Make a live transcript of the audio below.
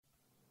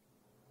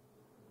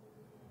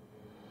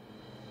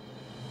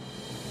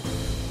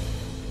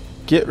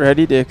Get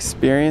ready to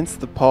experience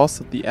the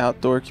pulse of the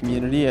outdoor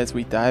community as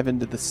we dive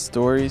into the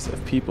stories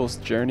of people's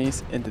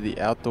journeys into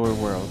the outdoor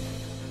world.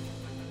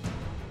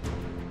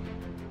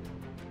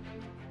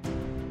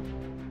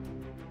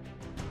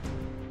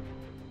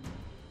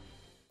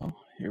 Oh,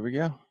 here we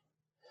go.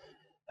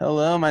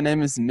 Hello, my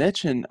name is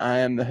Mitch, and I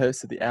am the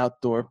host of the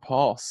Outdoor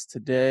Pulse.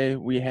 Today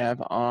we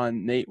have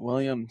on Nate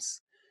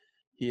Williams.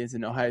 He is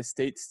an Ohio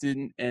State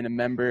student and a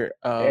member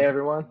of Hey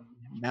everyone.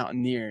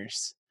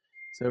 Mountaineers.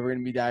 So we're going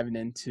to be diving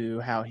into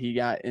how he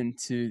got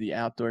into the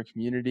outdoor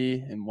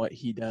community and what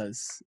he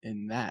does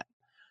in that.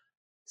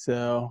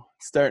 So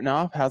starting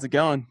off, how's it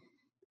going?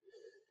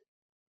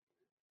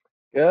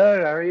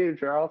 Good. How are you,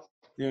 Charles?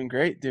 Doing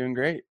great.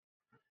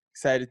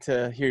 Excited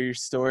to hear your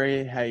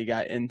story, how you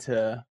got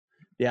into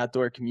the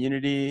outdoor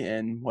community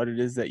and what it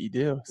is that you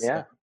do.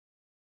 Yeah, So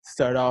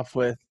start off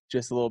with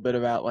just a little bit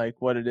about like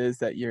what it is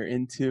that you're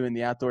into in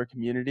the outdoor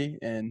community,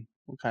 and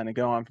we'll kind of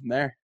go on from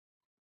there.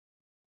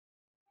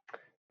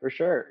 for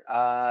sure.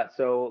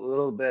 So a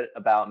little bit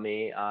about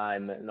me.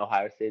 I'm an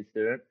Ohio State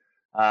student.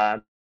 Uh,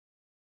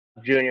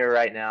 Junior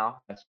right now.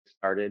 I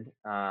started.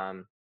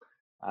 I'm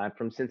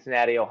from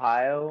Cincinnati,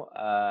 Ohio.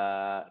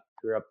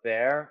 Grew up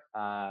there.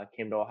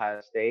 Came to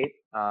Ohio State.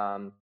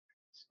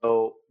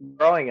 So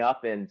growing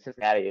up in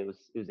Cincinnati, it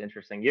was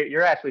interesting.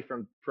 You're actually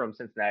from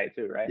Cincinnati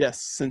too, right?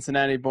 Yes,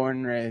 Cincinnati, born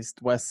and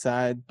raised, West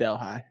Side,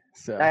 Delhi.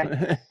 So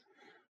Nice.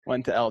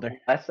 went to Elder.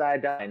 West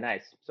Side,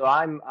 nice. So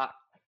I'm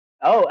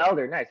Oh,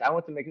 Elder, nice. I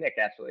went to McNick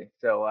actually,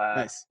 so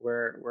Nice.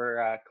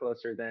 we're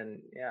closer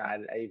than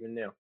I even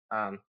knew.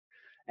 Um,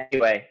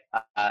 anyway,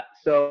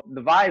 so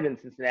the vibe in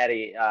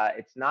Cincinnati,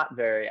 it's not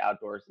very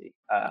outdoorsy.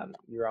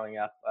 Growing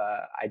up,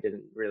 I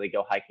didn't really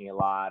go hiking a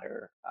lot,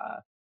 or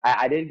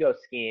I did go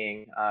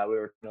skiing. We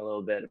were doing a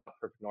little bit up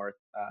Perfect North,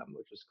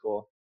 which was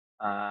cool.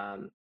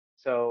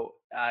 So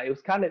it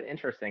was kind of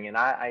interesting, and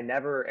I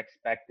never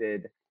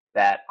expected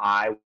that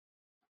I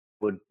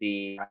would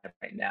be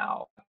right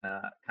now,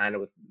 kind of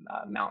with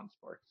mountain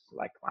sports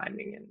like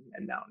climbing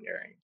and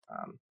mountaineering.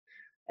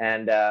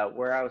 And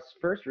where I was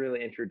first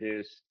really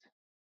introduced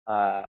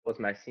was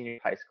my senior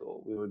high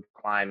school. We would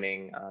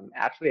climbing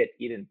actually at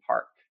Eden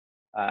Park.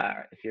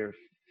 If you're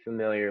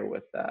familiar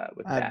with I've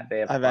that, they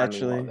have I've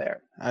climbing wall actually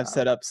there. I've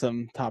set up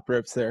some top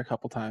ropes there a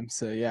couple times.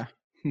 So yeah.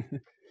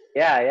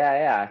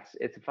 Yeah.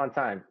 It's a fun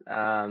time.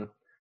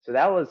 So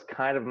that was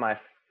kind of my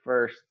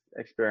first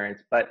experience.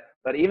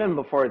 But even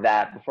before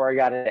that, before I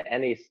got into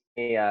any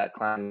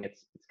climbing,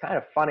 it's kind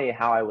of funny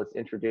how I was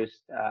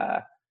introduced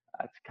to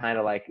kind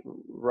of like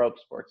rope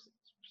sports,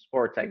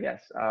 I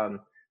guess.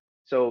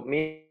 So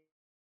me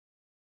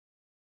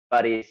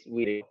buddies,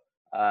 we do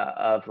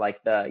of like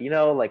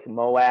like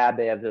Moab,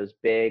 they have those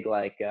big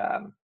like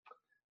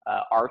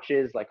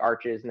arches, like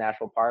Arches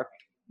National Park.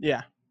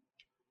 Yeah.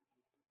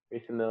 Are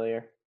you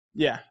familiar?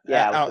 Yeah.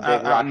 Yeah, with the big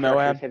Out rock in structures.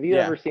 Moab. Have you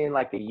Yeah. ever seen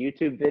like the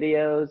YouTube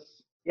videos?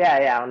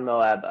 Yeah, on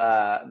Moab.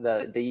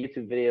 The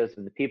YouTube videos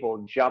of the people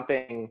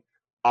jumping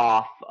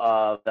off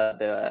of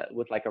the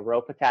with like a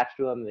rope attached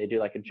to them. They do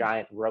like a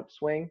giant rope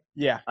swing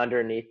Yeah.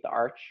 underneath the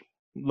arch.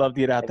 Love to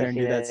get out Have you there and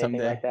seen do that anything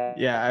someday. like that?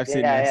 Yeah, I've seen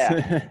Yeah,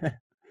 those. yeah.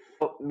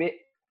 So me,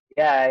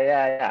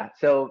 yeah.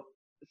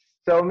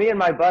 So me and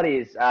my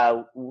buddies,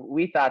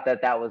 we thought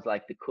that was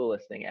like the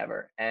coolest thing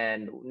ever,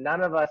 and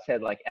none of us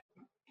had like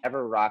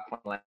ever rock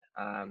climbed.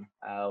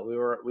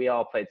 We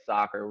all played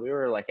soccer. We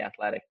were like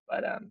athletic,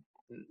 but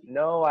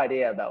no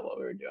idea about what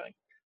we were doing.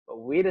 But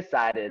we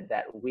decided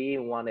that we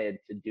wanted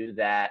to do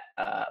that,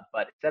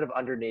 but instead of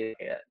underneath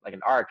like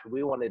an arch,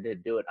 we wanted to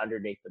do it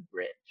underneath the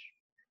bridge.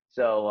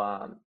 So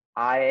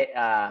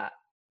I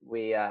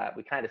we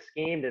kind of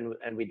schemed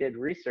and we did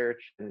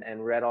research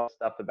and read all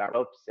stuff about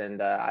ropes,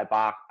 and I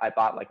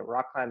bought like a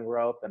rock climbing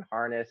rope and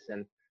harness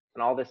and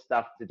all this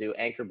stuff to do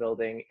anchor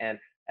building. And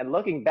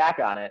looking back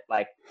on it,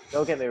 like,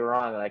 don't get me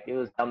wrong, like it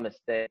was a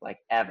mistake like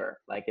ever.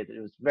 Like it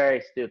was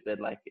very stupid.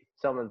 Like if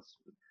someone's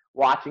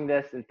watching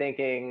this and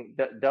thinking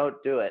don't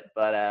do it.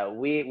 But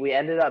we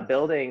ended up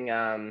building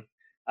a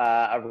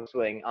rope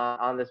swing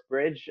on this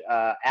bridge,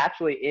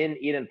 actually in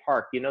Eden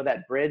Park. You know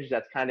that bridge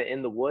that's kind of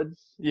in the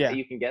woods that Yeah.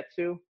 you can get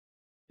to?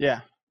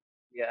 Yeah.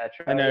 Yeah,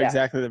 I know yeah.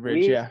 exactly the bridge.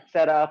 We Yeah.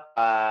 set up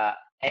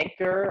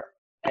anchor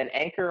an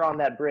anchor on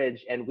that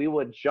bridge, and we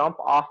would jump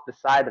off the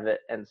side of it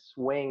and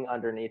swing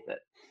underneath it.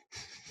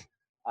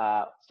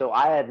 So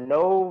I had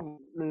no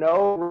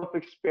rope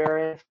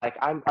experience.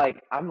 I'm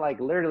like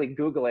literally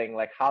googling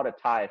like how to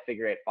tie a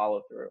figure eight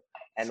follow through,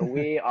 and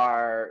we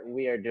are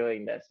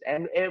doing this,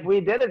 and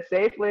we did it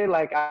safely.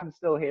 Like I'm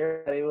still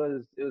here. It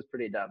was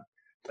pretty dumb,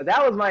 but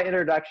that was my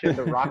introduction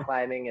to rock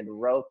climbing and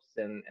ropes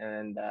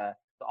and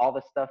all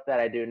the stuff that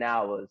I do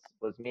now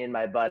was me and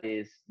my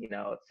buddies,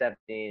 at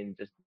 17,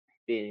 just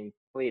being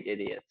complete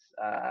idiots.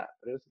 But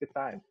it was a good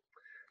time.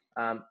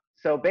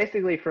 So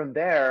basically from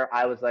there,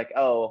 I was like,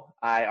 oh,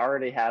 I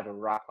already have a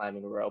rock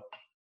climbing rope.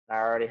 I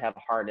already have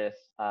a harness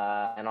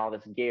and all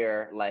this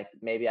gear. Like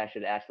maybe I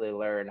should actually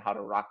learn how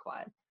to rock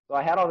climb. So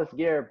I had all this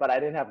gear, but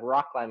I didn't have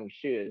rock climbing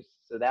shoes.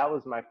 So that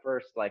was my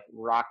first like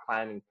rock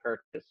climbing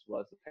purchase,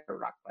 was a pair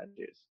of rock climbing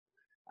shoes.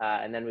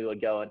 and then we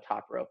would go and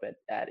top rope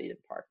at Eden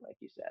Park, like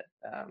you said.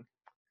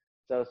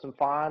 So some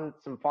fond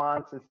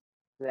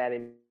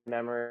Cincinnati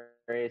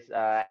memories.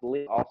 I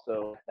believe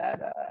also at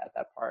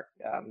that park,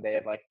 they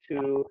have like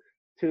two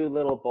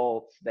little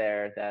bolts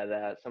there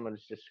that someone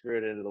just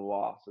screwed into the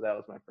wall. So that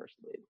was my first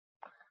lead.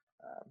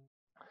 Um,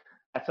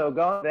 so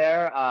going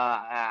there,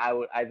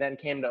 I then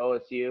came to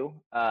OSU,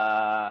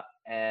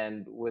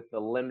 and with the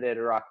limited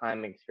rock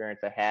climbing experience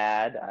I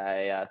had,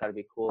 I thought it'd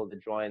be cool to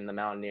join the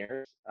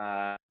Mountaineers,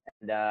 and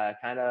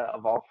kind of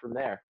evolved from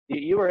there.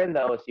 You were in the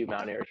OSU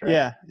Mountaineers,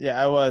 right?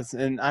 Yeah, I was.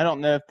 And I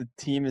don't know if the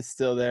team is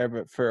still there,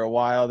 but for a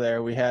while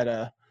there, we had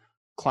a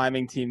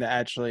climbing team that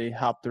actually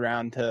hopped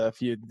around to a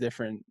few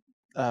different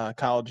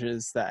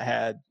colleges that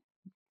had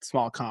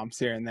small comps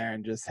here and there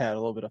and just had a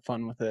little bit of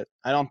fun with it.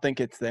 I don't think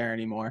it's there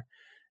anymore.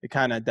 It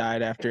kind of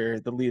died after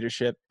the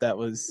leadership that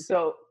was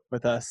So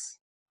with us.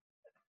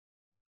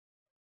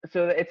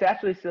 so it's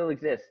actually still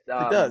exists.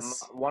 It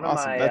does. One of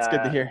Awesome. my That's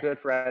good to hear. good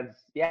friends,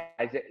 yeah,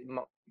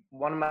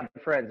 one of my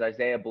good friends,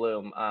 Isaiah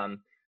Bloom.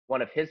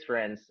 One of his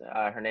friends,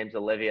 her name's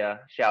Olivia.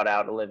 Shout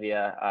out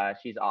Olivia.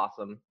 She's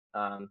awesome.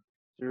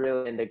 She's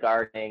really into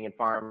gardening and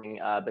farming,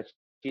 but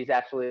she's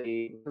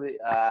actually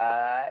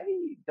I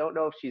don't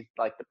know if she's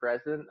like the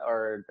president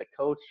or the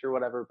coach or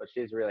whatever, but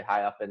she's really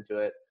high up into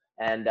it.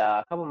 And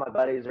a couple of my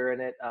buddies are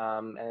in it,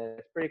 and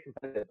it's pretty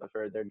competitive. I've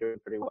heard they're doing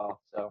pretty well,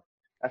 so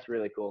that's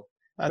really cool,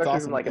 That's especially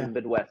from awesome. like a Yeah.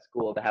 Midwest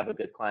school to have a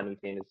good climbing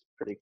team is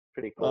pretty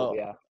cool. Well,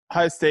 Yeah.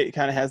 Ohio State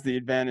kind of has the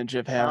advantage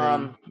of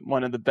having Um.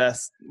 one of the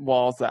best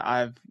walls that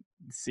I've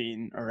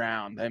seen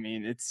around. I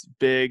mean, it's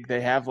big.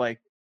 They have like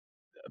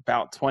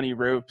about 20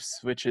 ropes,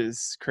 which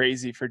is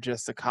crazy for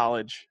just a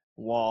college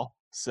wall.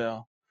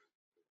 So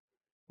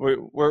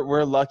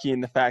we're lucky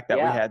in the fact that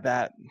we Yeah. had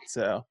that.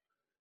 So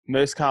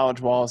most college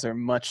walls are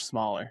much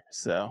smaller.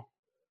 So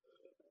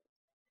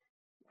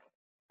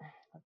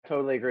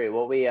Totally agree.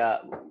 What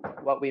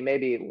we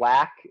maybe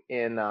lack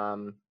in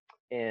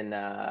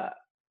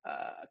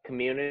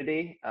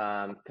community,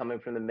 coming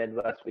from the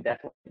Midwest, we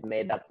definitely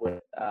made up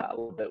with a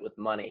little bit with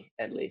money,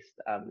 at least,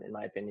 in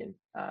my opinion.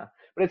 But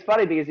it's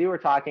funny because you were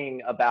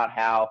talking about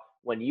how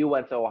when you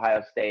went to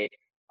Ohio State,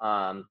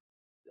 um,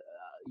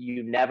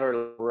 you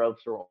never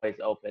ropes were always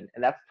open,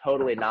 and that's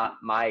totally not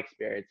my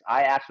experience.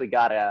 I actually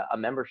got a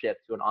membership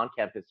to an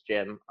on-campus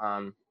gym.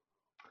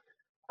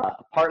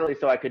 Partly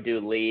so I could do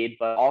lead,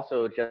 but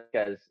also just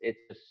because it's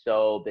just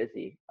so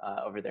busy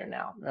over there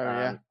now. oh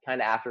yeah,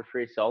 Kind of after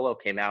free solo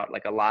came out,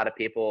 like a lot of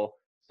people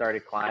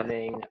started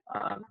climbing, it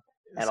and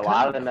was a kind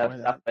lot of of them have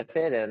before stuck that.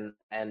 with it,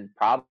 and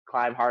probably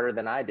climb harder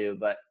than I do.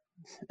 But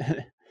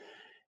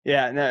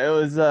Yeah,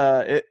 no,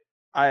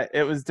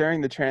 it was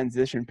during the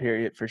transition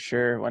period for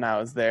sure when I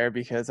was there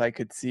because I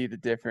could see the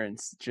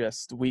difference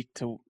just week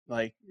to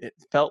like it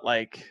felt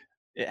like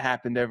it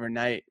happened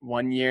overnight.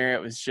 One year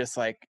it was just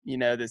like,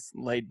 this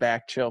laid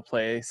back chill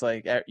place,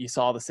 like you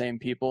saw the same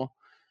people.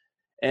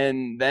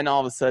 And then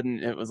all of a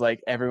sudden it was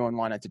like everyone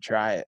wanted to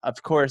try it.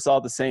 Of course, all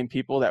the same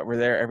people that were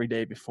there every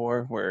day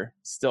before were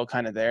still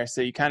kind of there.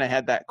 So you kind of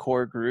had that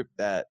core group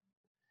that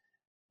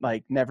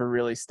like never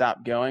really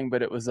stopped going,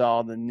 but it was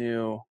all the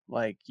new,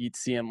 like you'd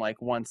see them like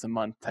once a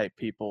month type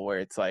people where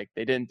it's like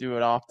they didn't do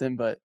it often,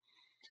 but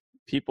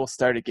people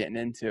started getting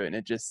into it and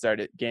it just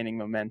started gaining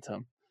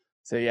momentum.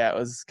 So yeah, it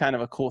was kind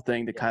of a cool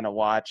thing to yeah, kind of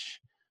watch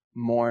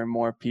more and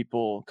more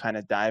people kind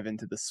of dive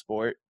into the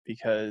sport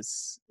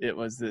because it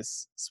was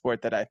this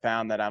sport that I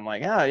found that I'm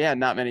like, oh yeah,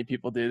 not many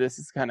people do this.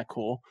 It's kind of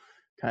cool.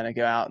 Kind of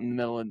go out in the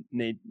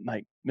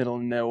middle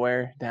of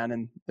nowhere down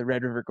in the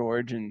Red River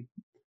Gorge and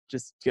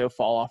just go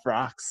fall off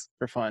rocks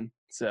for fun.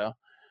 So,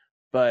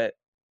 but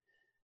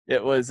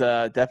it was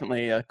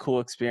definitely a cool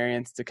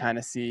experience to kind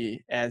of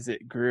see as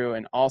it grew.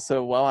 And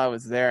also, while I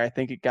was there, I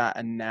think it got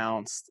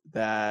announced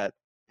that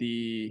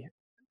the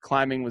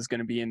climbing was going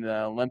to be in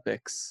the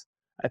Olympics.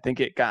 I think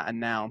it got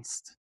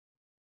announced.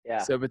 yeah,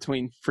 So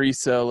between free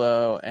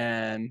solo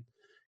and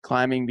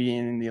climbing being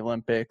in the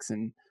Olympics,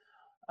 and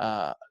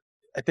uh,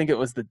 I think it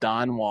was the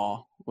Don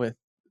Wall with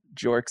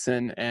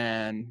Jorkson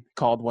and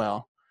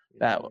Caldwell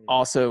that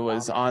also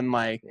was Don Wall, on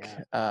like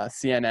yeah.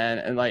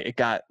 CNN, and like it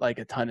got like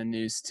a ton of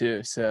news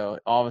too. So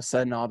all of a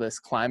sudden, all this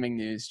climbing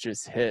news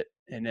just hit,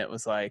 and it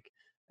was like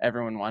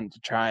everyone wanted to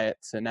try it.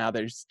 So now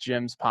there's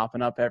gyms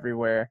popping up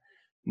everywhere,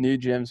 new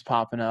gyms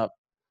popping up.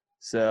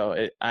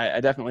 So I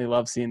definitely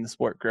love seeing the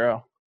sport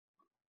grow.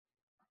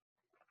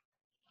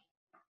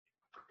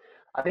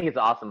 I think it's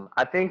awesome.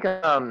 I think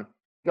a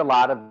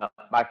lot of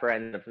my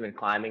friends have been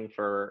climbing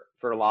for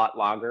a lot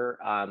longer.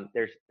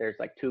 There's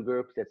like two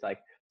groups. It's like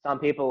some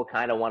people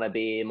kind of want to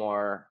be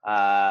more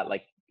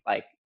like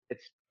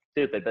it's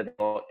stupid, but they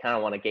kind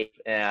of want to gape.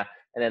 And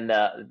then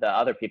the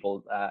other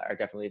people are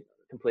definitely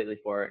completely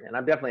for it. And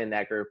I'm definitely in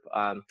that group.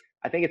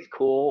 I think it's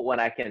cool when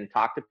I can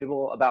talk to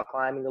people about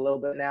climbing a little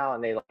bit now,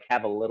 and they like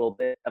have a little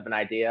bit of an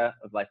idea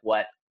of like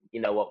what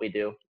we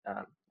do.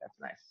 That's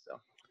nice. So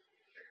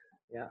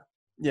yeah.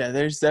 Yeah,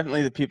 there's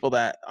definitely the people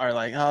that are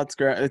like, oh, it's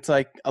great. It's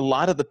like a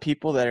lot of the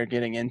people that are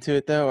getting into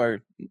it though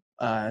are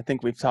I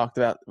think we talked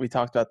about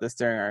this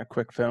during our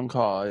quick phone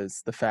call,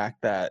 is the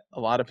fact that a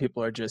lot of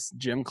people are just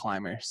gym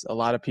climbers. A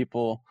lot of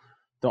people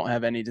don't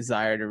have any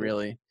desire to Mm.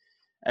 really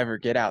ever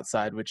get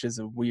outside, which is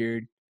a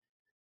weird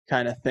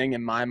kind of thing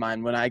in my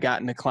mind. When I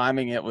got into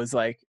climbing, it was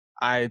like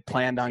I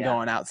planned on Yeah,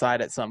 going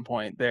outside at some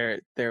point.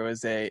 There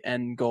was a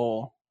end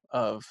goal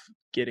of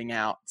getting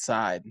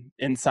outside.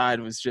 Inside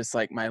was just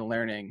like my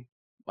learning,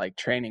 like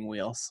training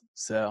wheels.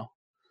 So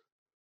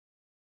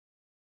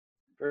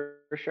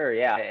for sure.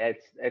 Yeah,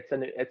 it's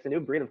a new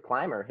breed of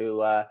climber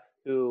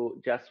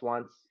who just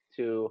wants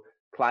to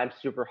climb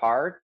super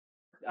hard,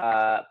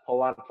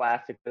 pull on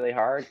plastic really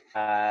hard,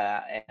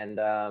 and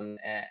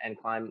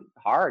climb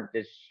hard,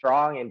 just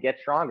strong and get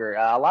stronger.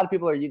 A lot of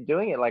people are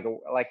doing it like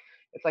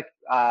it's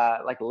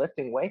like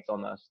lifting weights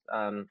almost.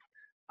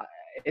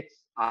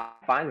 It's I'm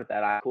fine with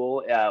that. I'm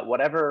cool.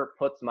 Whatever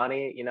puts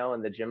money,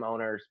 in the gym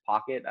owner's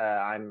pocket,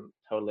 I'm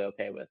totally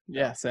okay with.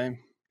 yeah, So same.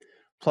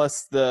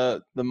 Plus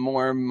the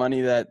more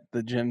money that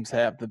the gyms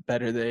have, the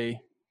better they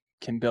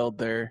can build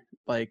their,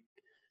 like,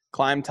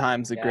 Climb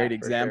Time's a yeah, great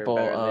for sure. example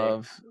Better they.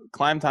 of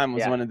Climb Time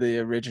was Yeah, one of the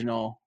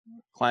original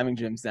climbing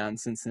gyms down in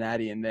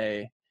Cincinnati, and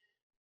they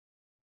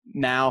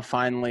now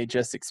finally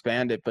just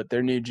expanded, but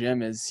their new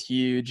gym is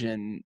huge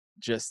and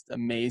just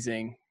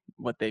amazing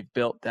what they've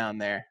built down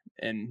there.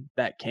 And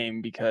that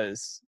came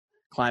because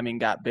climbing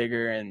got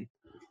bigger and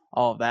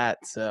all of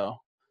that. So,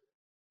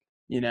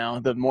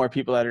 the more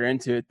people that are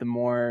into it, the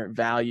more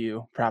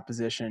value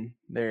proposition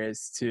there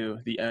is to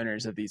the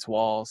owners of these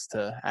walls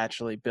to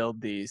actually build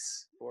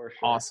these for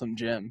sure. awesome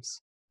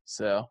gyms.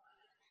 So,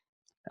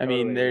 I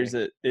mean, Totally agree.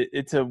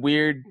 it's a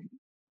weird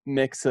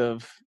mix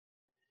of,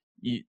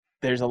 you,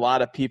 there's a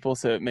lot of people,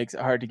 so it makes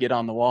it hard to get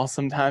on the wall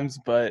sometimes,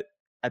 but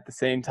at the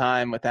same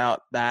time,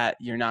 without that,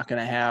 you're not going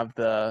to have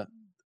the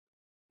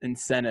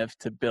incentive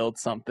to build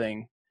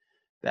something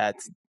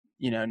that's,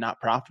 not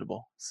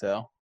profitable.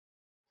 So,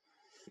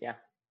 Yeah,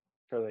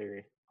 totally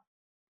agree.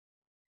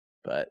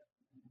 but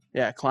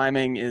yeah,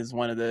 climbing is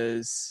one of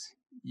those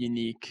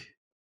unique.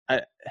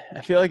 I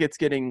I feel like it's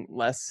getting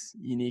less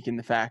unique in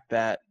the fact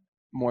that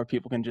more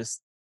people can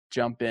just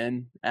jump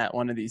in at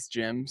one of these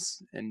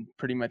gyms and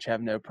pretty much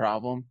have no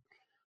problem.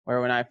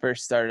 Where when I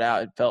first started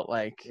out, it felt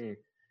like Mm,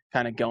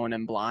 kind of going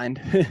in blind.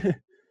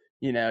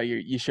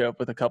 You show up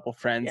with a couple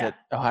friends yeah, at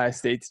Ohio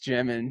State's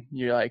gym, and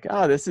you're like,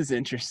 oh, this is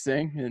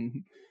interesting.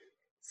 And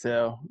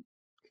so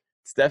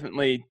it's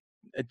definitely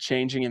a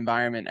changing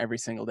environment every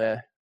single day.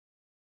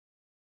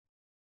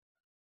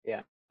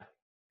 yeah,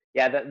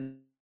 yeah.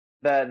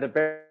 The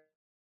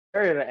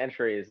barrier to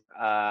entry is.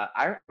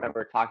 I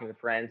remember talking to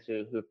friends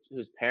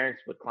whose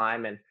parents would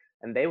climb, and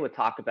they would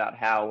talk about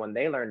how when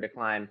they learned to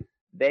climb,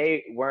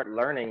 they weren't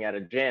learning at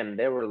a gym;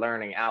 they were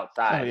learning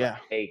Oh outside. Like yeah.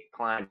 they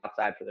climbed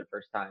outside for the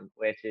first time,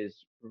 which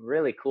is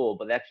really cool.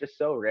 But that's just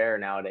so rare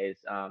nowadays.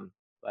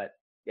 But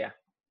yeah.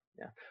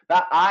 Yeah,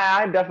 but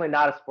I'm definitely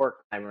not a sport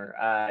climber.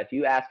 If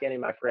you ask any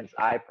of my friends,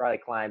 I probably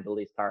climb the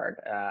least hard.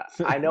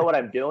 I know what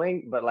I'm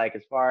doing, but like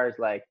as far as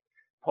like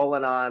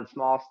pulling on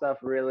small stuff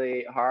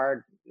really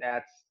hard,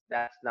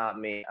 that's not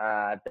me.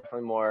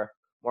 Definitely more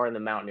in the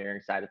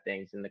mountaineering side of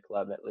things in the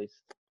club at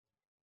least.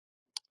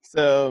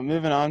 So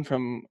moving on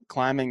from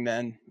climbing,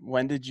 then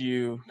when did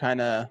you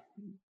kind of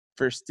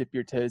first dip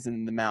your toes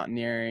in the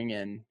mountaineering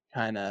and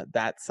kind of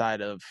that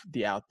side of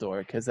the outdoor?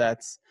 Because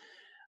that's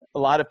a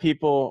lot of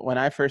people. When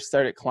I first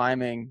started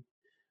climbing,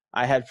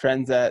 I had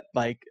friends that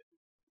like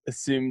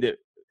assumed it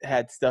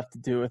had stuff to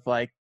do with,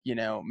 like,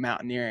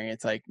 mountaineering.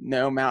 It's like,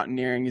 no,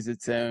 mountaineering is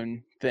its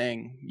own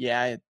thing.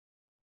 Yeah,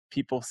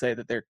 people say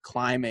that they're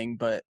climbing,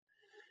 but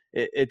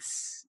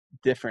it's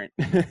different.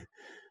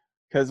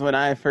 Because when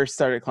I first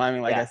started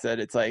climbing, like I Yeah, said,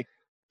 it's like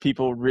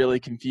people really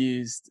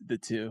confused the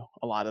two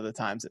a lot of the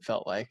times, it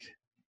felt like.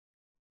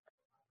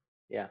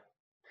 yeah.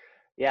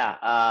 Yeah,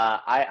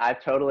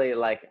 I've totally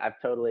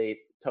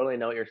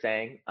know what you're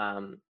saying.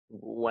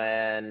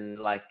 When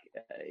like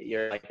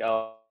you're like,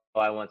 oh,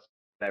 I want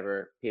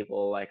whatever,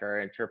 people like are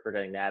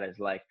interpreting that as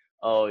like,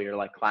 oh, you're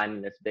like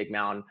climbing this big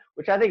mountain,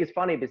 which I think is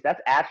funny because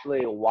that's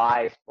actually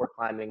why sport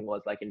climbing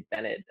was like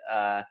invented.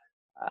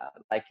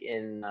 Like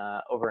in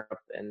over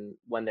in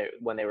when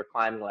they were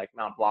climbing like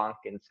Mount Blanc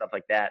and stuff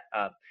like that.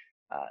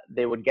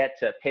 They would get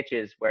to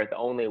pitches where the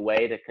only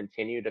way to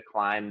continue to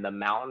climb the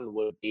mountain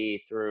would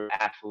be through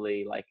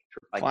actually like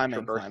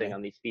traversing Climbing.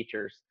 on these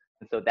features.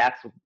 And so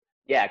that's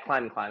yeah,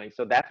 climbing.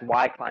 So that's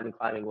why climbing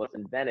was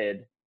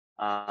invented.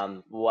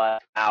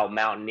 Was how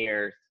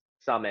mountaineers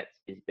summit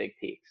these big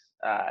peaks,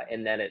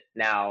 and then it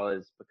now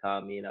has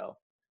become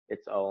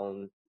its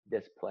own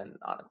discipline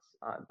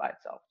by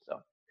itself.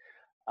 So,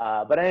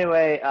 but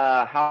anyway,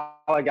 how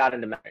I got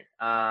into memory.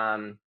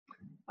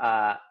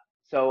 Uh,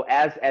 so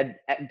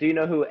do you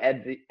know who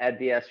Ed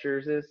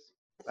Viesturs is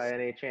by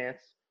any chance?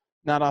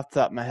 Not off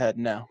the top of my head,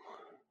 no.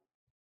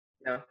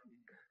 No.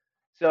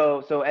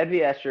 So Ed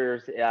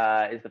Viesturs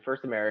is the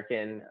first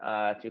American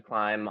to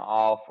climb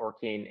all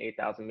 14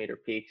 8,000 meter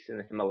peaks in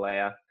the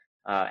Himalaya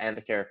and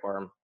the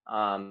Karakoram.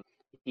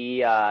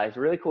 He's a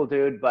really cool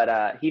dude,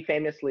 but he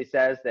famously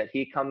says that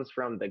he comes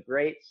from the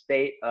great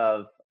state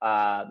of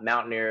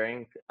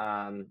mountaineering,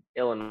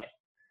 Illinois.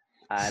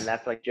 And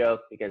that's like a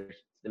joke because it's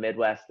the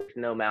Midwest. There's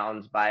no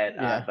mountains by it.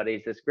 Yeah. But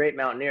he's this great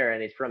mountaineer,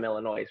 and he's from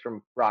Illinois. He's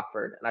from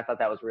Rockford, and I thought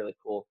that was really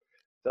cool.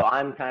 So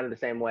I'm kind of the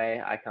same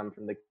way. I come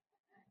from the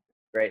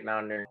great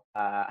mountaineer,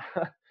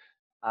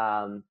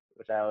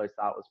 which I always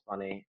thought was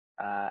funny.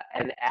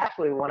 And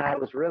actually, when I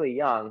was really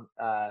young,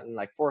 in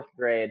like fourth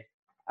grade,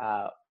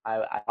 I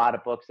bought a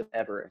book of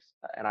Everest,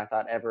 and I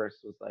thought Everest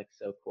was like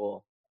so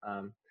cool.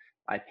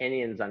 My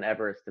opinions on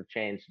Everest have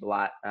changed a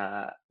lot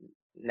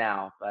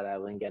now, but I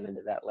wouldn't get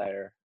into that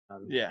later.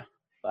 Yeah.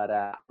 But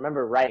I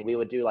remember writing. We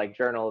would do like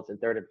journals in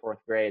third and fourth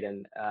grade,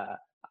 and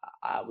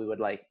we would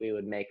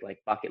make like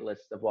bucket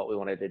lists of what we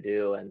wanted to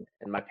do, and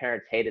my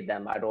parents hated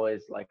them. I'd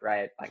always like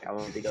write like I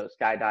wanted to go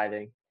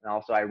skydiving, and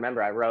also I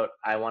remember I wrote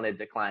I wanted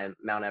to climb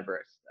Mount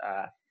Everest.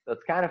 So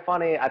it's kind of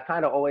funny. I've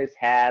kind of always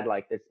had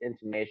like this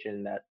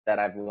intimation that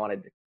I've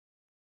wanted to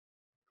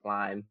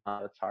climb.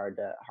 It's hard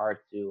to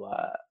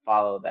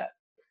follow that.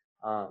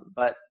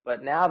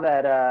 But now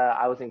that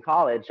I was in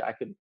college, I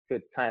could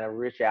kind of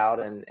reach out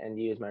and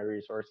use my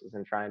resources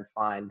and try and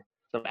find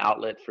some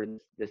outlet for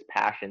this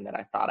passion that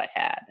I thought I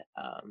had.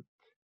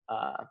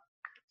 Uh,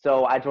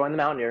 so I joined the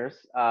Mountaineers,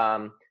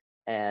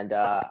 and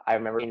I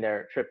remember being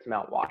their trip to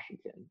Mount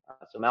Washington.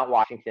 So Mount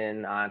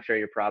Washington, I'm sure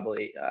you're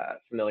probably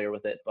familiar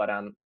with it, but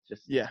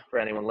just Yeah. for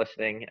anyone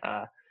listening,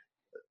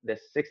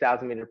 this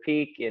 6,000-meter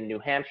peak in New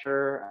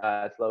Hampshire.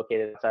 It's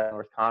located outside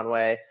North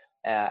Conway,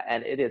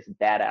 and it is a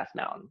badass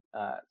mountain.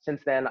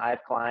 Since then,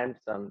 I've climbed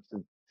some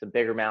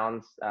bigger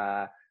mountains,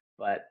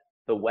 but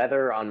the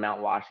weather on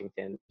Mount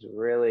Washington is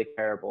really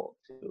comparable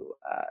to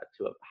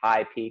a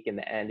high peak in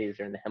the Andes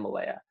or in the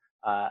Himalaya.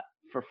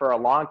 For a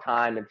long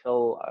time,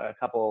 until a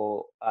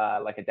couple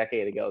like a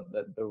decade ago,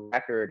 the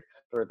record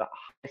for the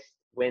highest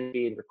wind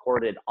speed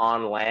recorded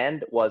on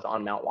land was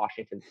on Mount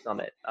Washington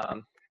summit.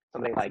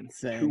 Something That's like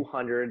insane.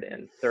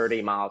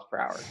 230 miles per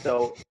hour.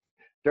 So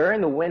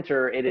during the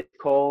winter, it is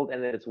cold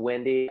and it's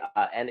windy,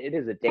 and it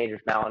is a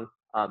dangerous mountain.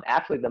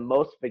 Actually, the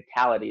most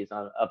fatalities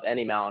of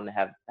any mountain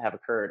have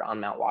occurred on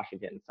Mount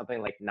Washington.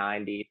 Something like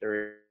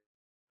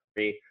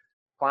 93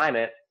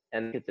 climate,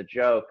 and it's a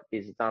joke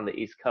because it's on the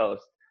East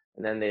Coast.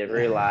 And then they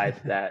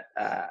realized that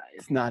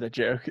It's not a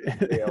joke.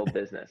 it's real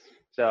business.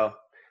 So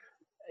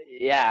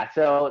yeah,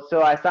 so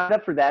I signed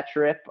up for that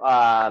trip,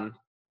 and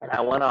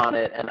I went on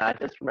it, and I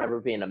just remember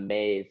being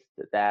amazed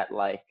that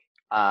like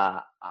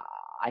I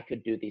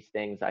could do these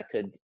things. I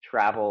could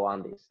travel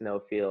on these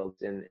snow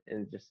fields and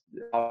just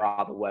how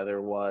raw the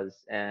weather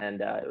was, and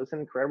it was an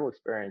incredible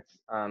experience.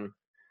 Uh,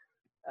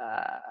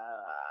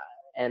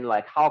 and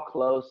like how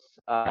close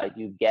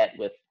you get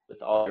with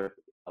all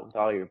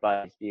your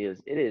buddies,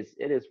 because it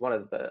is one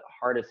of the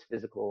hardest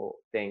physical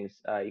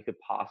things you could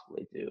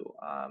possibly do.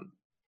 Uh,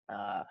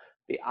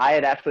 I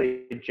had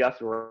actually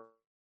just run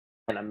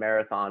a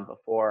marathon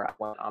before I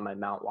went on my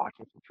Mount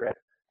Washington trip.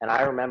 And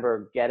I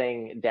remember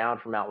getting down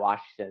from Mount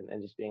Washington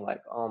and just being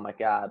like, oh my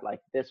God, like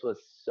this was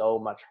so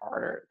much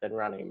harder than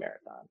running a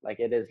marathon. Like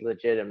it is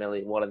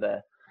legitimately one of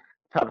the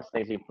toughest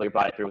things you can put your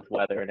body through with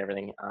weather and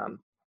everything.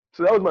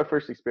 So that was my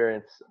first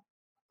experience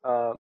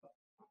uh,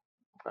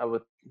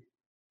 with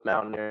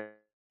mountaineering.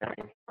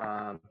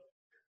 Um,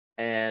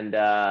 and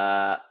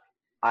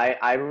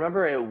I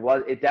remember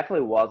it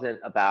definitely wasn't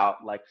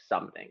about like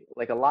something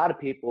like a lot of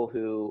people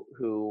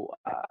who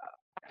I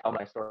tell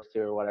my stories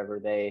to or whatever,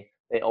 they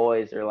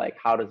always are like,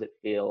 how does it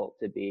feel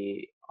to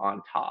be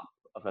on top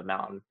of a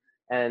mountain?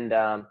 And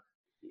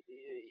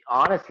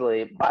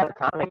honestly, by the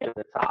time I get to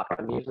the top,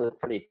 I'm usually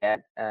pretty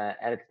dead,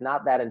 and it's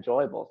not that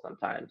enjoyable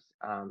sometimes.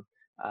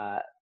 Uh,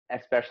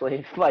 Especially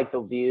if like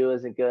the view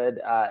isn't good.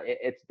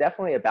 It's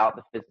definitely about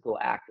the physical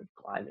act of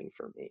climbing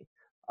for me.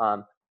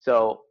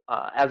 So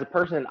as a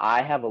person,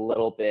 I have a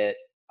little bit.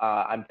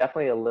 I'm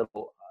definitely a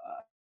little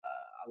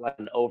like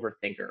an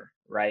overthinker,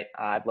 right?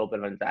 I have a little bit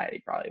of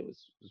anxiety, probably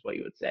was what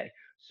you would say.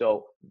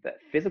 So the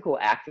physical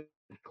act of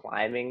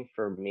climbing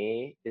for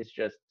me is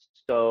just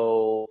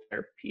so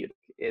therapeutic.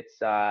 It's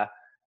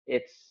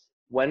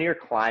when you're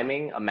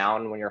climbing a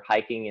mountain, when you're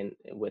hiking and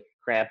with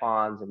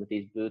crampons and with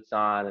these boots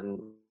on, and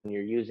when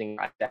you're using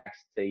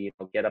ice to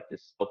get up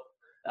this slope,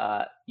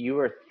 you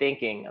are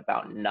thinking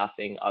about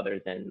nothing other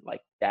than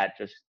like that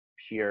just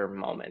pure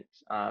moment.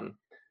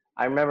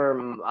 I remember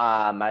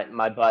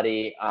my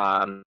buddy.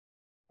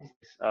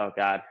 Oh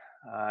God,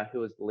 who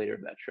was the leader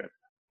of that trip?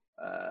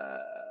 Uh,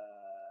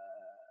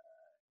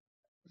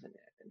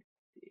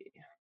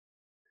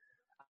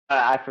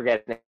 I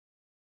forget his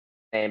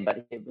name,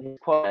 but his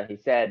quote, he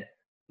said,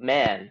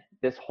 "Man,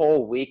 this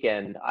whole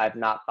weekend I've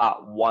not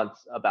thought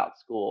once about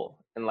school,"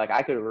 and like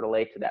I could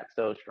relate to that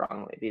so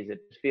strongly because it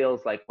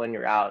feels like when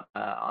you're out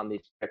on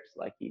these trips,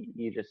 like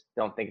you just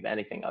don't think of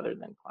anything other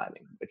than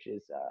climbing, which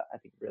is I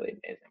think really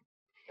amazing.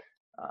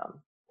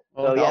 Um,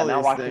 Well, so with yeah, all Mount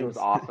these Washington was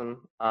things,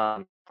 awesome.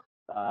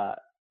 Uh,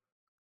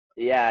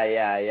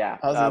 yeah.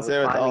 I was gonna With say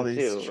with all climbing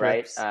these too, right?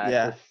 trips,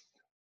 yeah, Just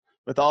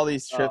with all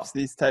these trips, oh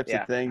these types of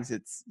yeah, things,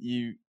 it's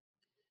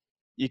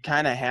you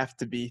kind of have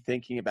to be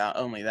thinking about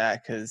only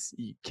that because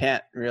you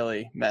can't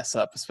really mess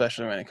up,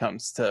 especially when it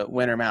comes to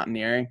winter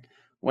mountaineering.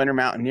 Winter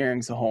mountaineering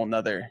is a whole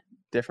nother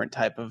different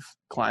type of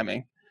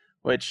climbing,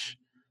 which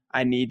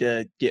I need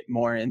to get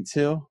more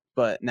into.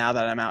 But now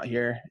that I'm out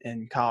here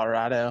in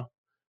Colorado,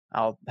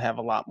 I'll have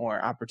a lot more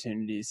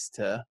opportunities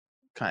to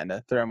kind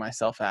of throw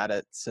myself at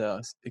it. So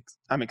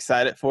I'm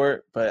excited for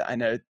it, but I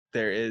know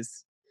there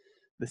is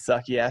the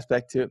sucky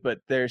aspect to it, but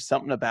there's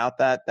something about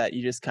that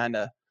you just kind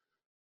of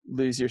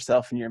lose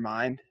yourself in your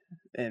mind.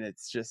 And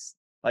it's just,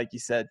 like you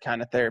said,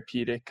 kind of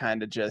therapeutic,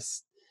 kind of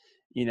just,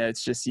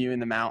 it's just you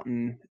in the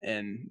mountain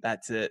and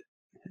that's it.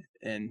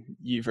 And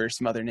you versus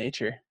Mother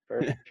Nature.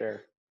 For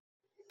sure.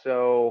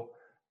 So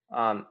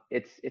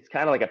it's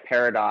kind of like a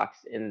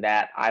paradox in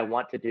that I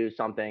want to do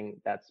something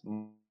that's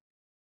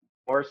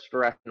more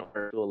stress in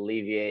order to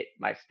alleviate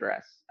my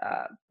stress.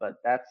 But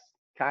that's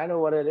kind of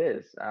what it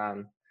is.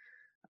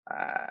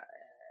 Uh,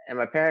 and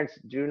my parents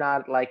do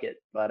not like it,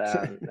 but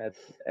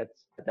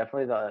it's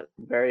definitely the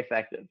very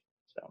effective.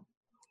 So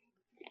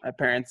My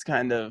parents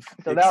kind of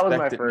so that was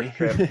my expected first me.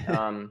 trip.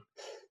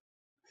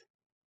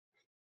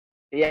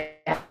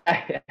 Yeah.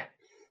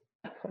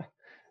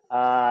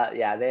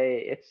 Yeah,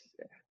 it's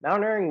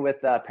mountaineering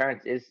with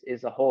parents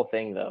is a whole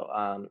thing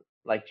though.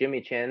 Like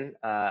Jimmy Chin,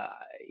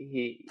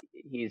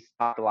 he's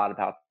talked a lot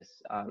about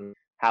this.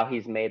 How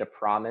he's made a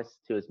promise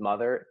to his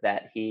mother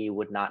that he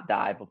would not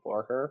die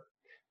before her.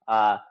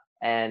 Uh,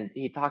 and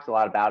he talks a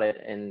lot about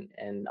it,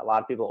 and a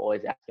lot of people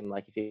always ask him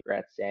like if he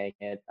regrets saying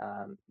it,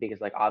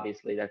 because like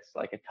obviously that's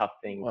like a tough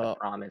thing to Well,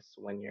 promise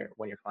when you're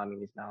climbing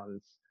these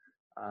mountains.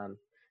 Um,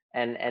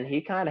 and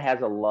he kind of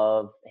has a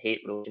love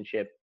hate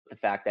relationship with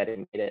the fact that he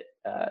made it,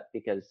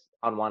 because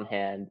on one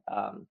hand,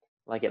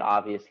 like it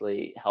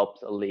obviously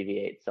helps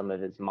alleviate some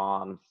of his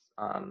mom's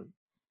um,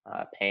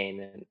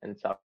 pain and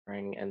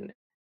suffering and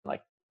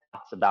like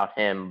thoughts about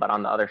him, but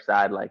on the other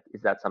side, like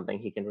is that something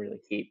he can really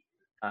keep,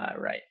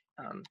 right?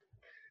 um,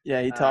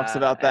 yeah, he talks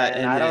about that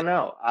and in I it don't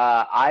know,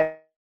 I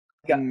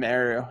got in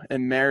Meru.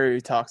 And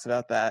Meru talks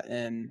about that,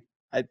 and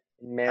I'm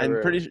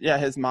Meru. pretty sure, yeah,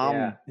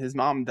 Yeah. his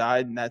mom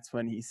died, and that's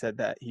when he said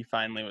that he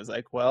finally was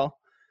like, well,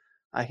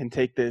 I can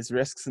take those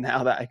risks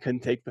now that I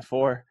couldn't take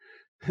before.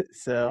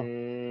 So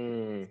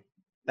Mm,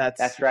 that's,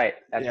 that's right.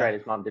 That's yeah, right.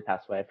 His mom did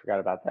pass away. I forgot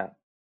about that.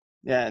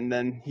 yeah. And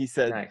then he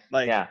said Nice.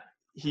 like Yeah.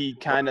 he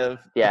Well, kind of it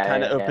yeah,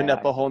 kind of yeah, opened yeah.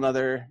 up a whole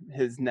nother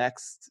his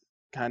next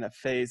kind of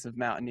phase of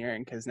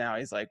mountaineering because now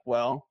he's like,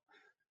 well,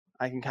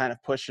 I can kind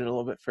of push it a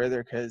little bit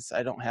further because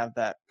I don't have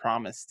that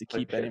promise to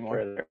keep Push it anymore.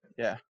 further.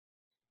 Yeah.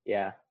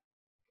 Yeah.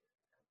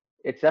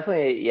 It's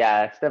definitely,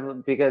 yeah, it's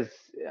definitely because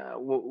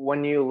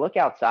when you look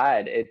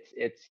outside, it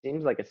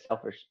seems like a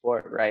selfish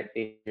sport, right?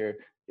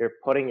 You're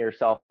putting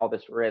yourself all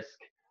this risk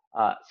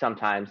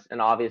sometimes,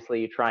 and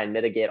obviously you try and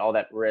mitigate all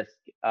that risk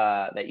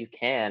that you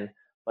can,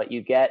 but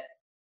you get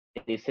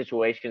in these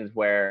situations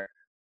where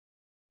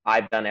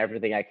I've done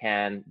everything I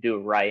can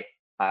do right.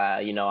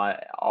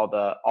 All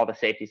the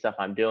safety stuff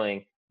I'm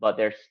doing, but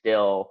there's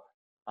still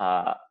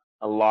uh,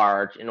 a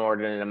large,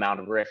 inordinate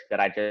amount of risk that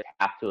I just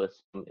have to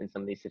assume in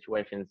some of these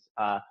situations.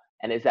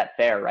 And is that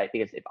fair, right?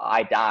 Because if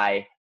I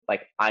die,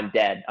 like I'm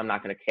dead, I'm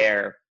not going to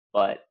care.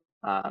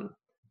 Um,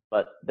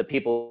 but the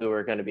people who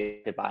are going to be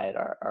affected by it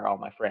are all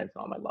my friends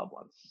and all my loved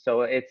ones.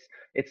 So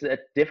it's a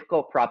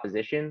difficult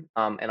proposition,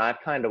 and I've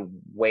kind of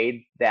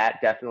weighed that.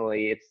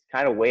 Definitely, it's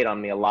kind of weighed on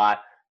me a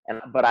lot,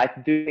 but I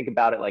do think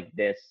about it like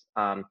this.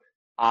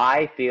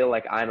 I feel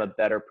like I'm a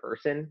better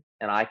person,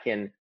 and I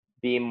can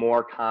be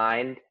more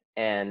kind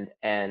and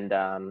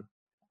uh,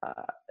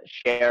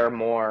 share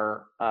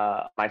more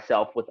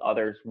myself with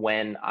others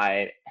when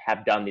I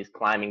have done these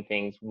climbing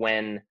things.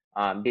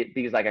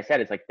 Because, like I said,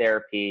 it's like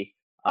therapy.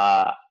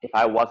 If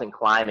I wasn't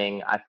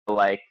climbing, I feel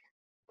like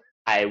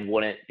I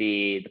wouldn't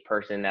be the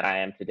person that I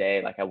am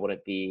today. Like I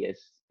wouldn't be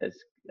as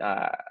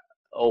uh,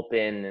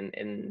 open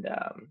and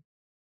uh,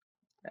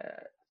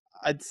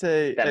 I'd if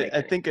say that I makes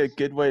any think a sense.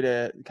 good way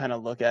to kind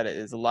of look at it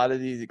is a lot of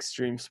these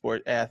extreme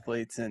sport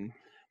athletes and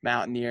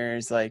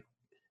mountaineers, like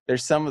they're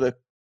some of the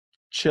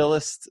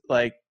chillest,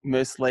 like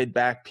most laid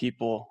back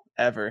people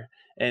ever.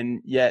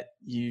 And yet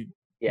you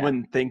Yeah.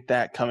 wouldn't think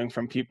that coming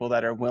from people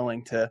that are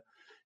willing to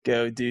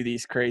go do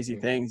these crazy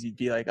Mm. things. You'd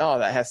be like, oh,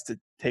 that has to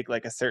take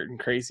like a certain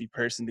crazy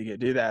person to go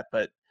do that.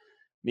 But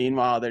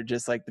meanwhile, they're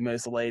just like the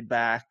most laid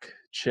back,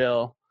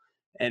 chill.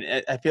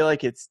 And I feel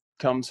like it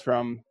comes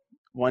from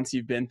once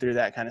you've been through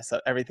that kind of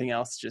stuff, everything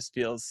else just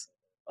feels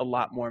a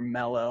lot more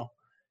mellow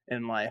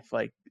in life.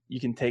 Like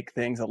you can take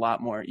things a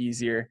lot more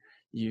easier.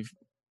 You've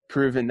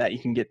proven that you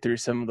can get through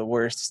some of the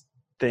worst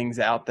things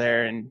out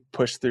there and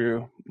push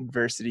through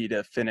adversity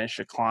to finish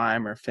a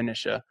climb or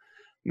finish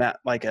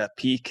like a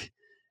peak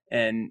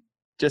and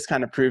just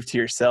kind of prove to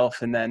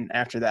yourself. And then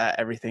after that,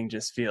 everything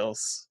just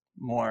feels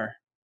more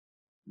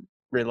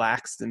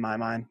relaxed in my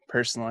mind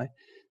personally.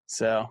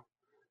 So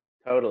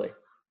Totally.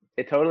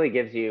 It totally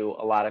gives you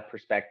a lot of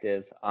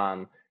perspective.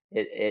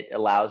 It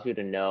allows you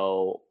to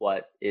know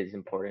what is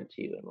important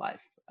to you in life.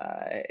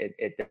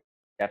 It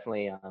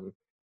definitely,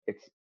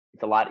 it's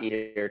it's a lot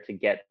easier to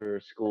get through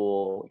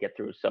school, get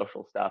through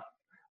social stuff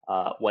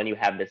when you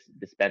have this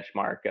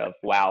benchmark of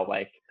wow,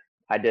 like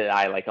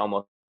I like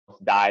almost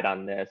died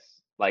on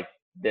this, like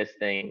this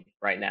thing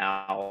right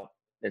now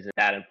isn't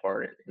that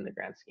important in the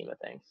grand scheme of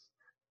things.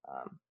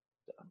 Um,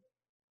 so.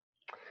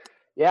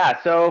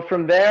 Yeah, so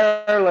from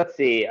there, let's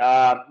see.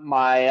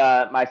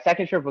 My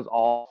second trip was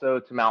also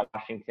to Mount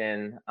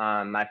Washington.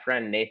 My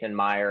friend Nathan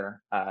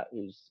Meyer,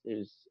 who's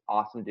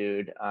awesome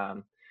dude.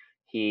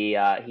 He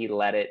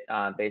led it.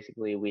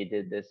 Basically, we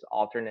did this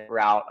alternate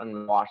route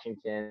in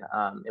Washington.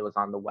 It was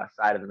on the west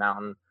side of the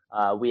mountain.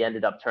 We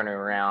ended up turning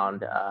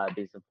around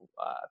because of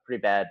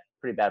pretty bad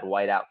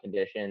whiteout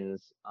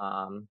conditions.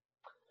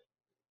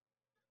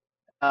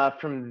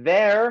 From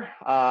there,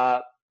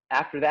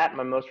 after that,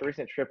 my most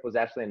recent trip was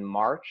actually in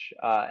March,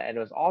 and it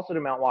was also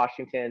to Mount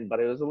Washington, but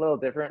it was a little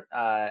different.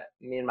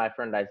 Me and my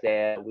friend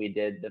Isaiah, we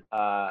did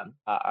a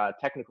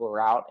technical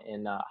route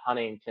in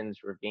Huntington's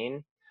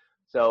Ravine.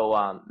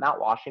 So Mount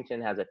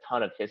Washington has a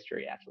ton of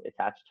history actually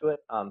attached to it.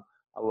 A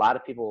lot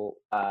of people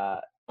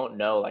don't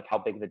know like how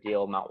big of a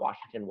deal Mount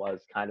Washington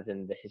was kind of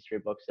in the history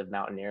books of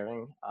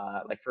mountaineering.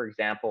 Like for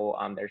example,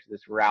 there's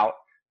this route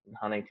in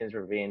Huntington's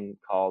Ravine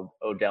called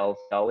Odell's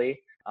Gully.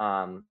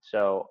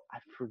 So I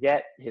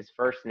forget his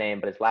first name,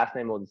 but his last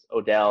name was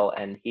Odell,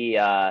 and he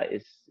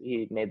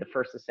made the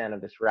first ascent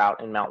of this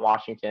route in Mount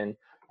Washington,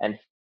 and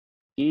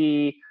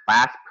he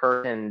last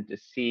person to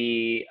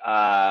see.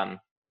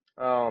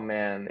 Oh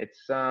man, it's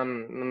Let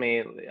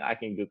me. I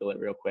can Google it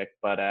real quick,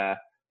 but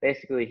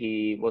basically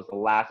he was the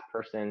last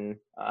person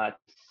to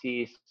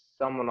see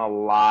someone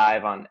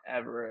alive on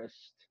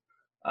Everest.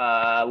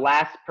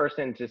 Last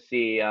person to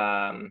see.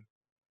 Uh,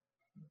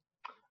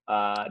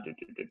 do,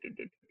 do, do, do,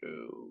 do,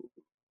 do.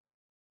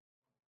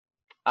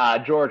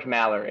 George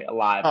Mallory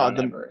alive Oh, on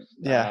the Everest,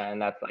 yeah,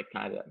 and that's like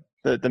kind of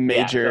the yeah.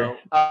 major.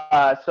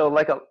 So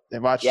like a They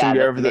watched him yeah, go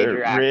the over the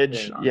major ridge.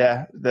 accident on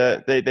Yeah,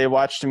 yeah. they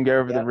watched him go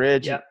over the Yep,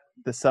 ridge, yep,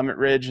 the summit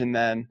ridge, and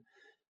then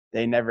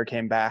they never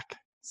came back.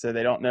 So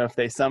they don't know if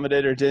they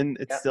summited or didn't.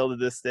 It's yep. still to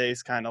this day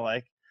is kind of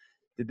like,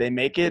 did they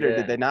make They it or did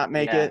didn't. they not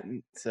make Yeah. it?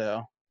 And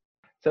so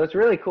So it's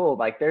really cool.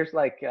 Like there's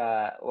like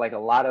a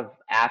lot of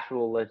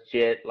actual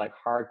legit like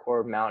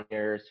hardcore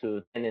mountaineers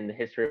who've been in the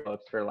history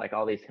books for like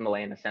all these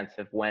Himalayan ascents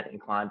have went and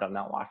climbed on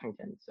Mount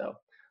Washington. So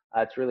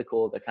it's really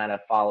cool to kind of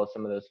follow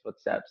some of those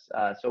footsteps.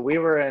 So we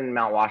were in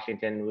Mount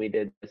Washington. We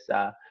did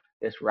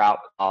this route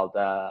called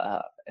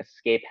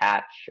Escape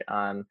Hatch.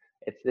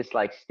 It's this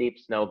like steep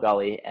snow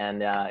gully,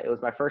 and it was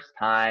my first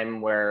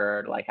time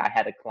where like I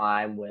had to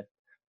climb with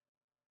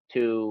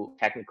two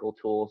technical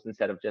tools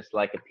instead of just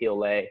like a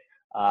PLA.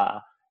 Uh,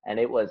 and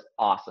it was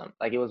awesome.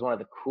 Like it was one of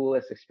the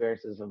coolest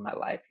experiences of my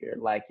life here.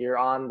 Like you're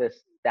on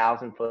this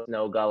 1,000-foot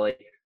snow gully,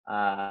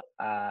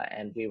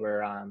 and we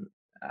were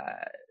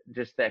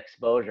just the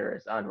exposure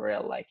is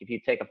unreal. Like if you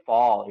take a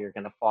fall, you're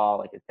gonna fall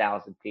like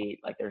 1,000 feet.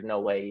 Like there's no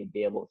way you'd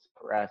be able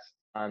to rest.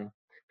 And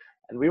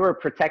we were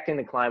protecting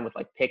the climb with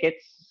like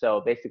pickets.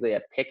 So basically,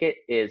 a picket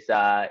is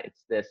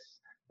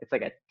it's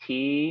like a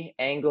T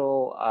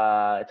angle.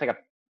 It's like a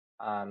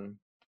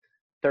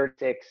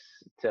 36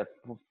 to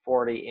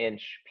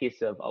 40-inch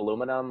piece of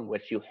aluminum,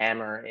 which you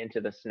hammer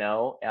into the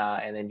snow,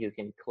 and then you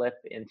can clip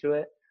into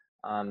it.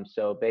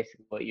 So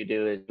basically, what you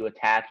do is you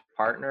attach a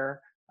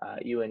partner.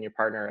 You and your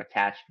partner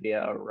attached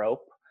via a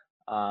rope,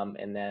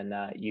 and then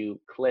you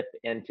clip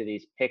into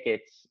these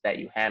pickets that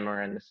you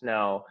hammer in the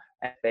snow.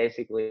 And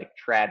basically, like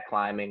trad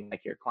climbing,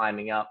 like you're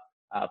climbing up,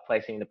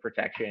 placing the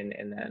protection,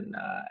 and then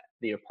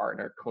your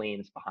partner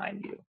cleans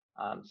behind you.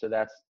 So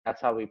that's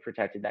how we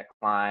protected that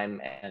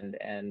climb, and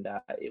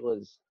it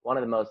was one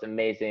of the most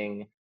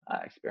amazing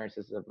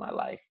experiences of my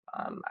life.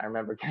 I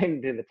remember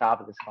getting to the top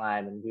of this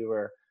climb, and we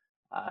were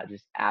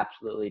just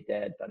absolutely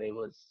dead, but it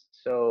was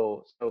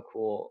so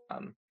cool.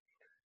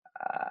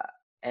 Uh,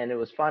 and it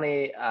was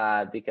funny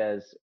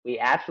because we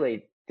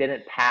actually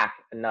didn't pack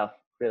enough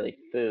really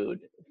food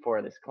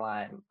for this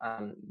climb.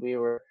 We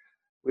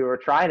were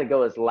trying to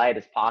go as light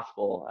as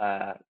possible,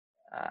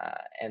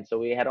 and so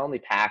we had only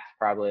packed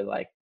probably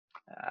like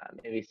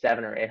maybe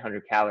 700 or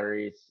 800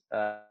 calories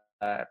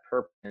per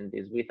person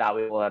because we thought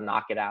we would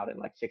knock it out in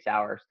like 6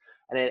 hours.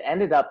 And it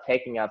ended up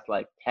taking us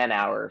like 10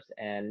 hours.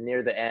 And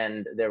near the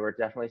end, there were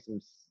definitely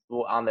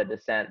on the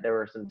descent, there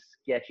were some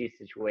sketchy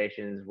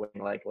situations where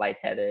like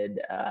lightheaded.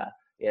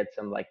 We had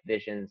some like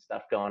vision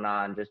stuff going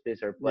on just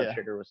because our blood yeah,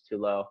 sugar was too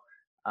low.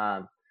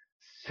 Um,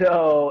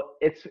 so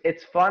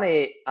it's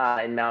funny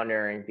in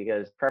mountaineering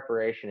because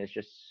preparation is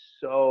just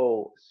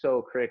so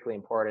critically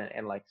important,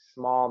 and like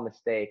small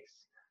mistakes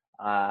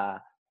uh,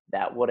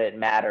 that wouldn't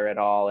matter at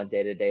all in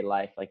day-to-day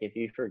life. Like if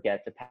you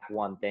forget to pack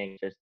one thing,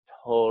 just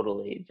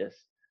totally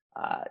just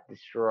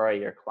destroy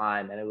your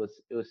climb. And it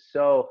was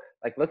so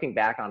like looking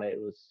back on it,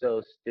 it was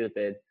so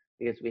stupid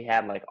because we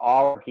had like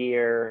all our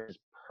gear just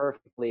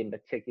perfectly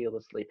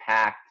meticulously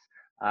packed,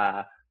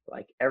 uh,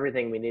 like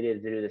everything we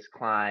needed to do this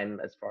climb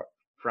as far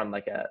from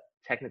like a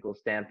technical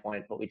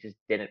standpoint, but we just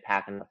didn't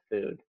pack enough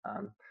food.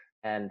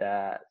 And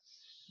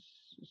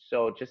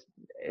so just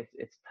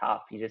it's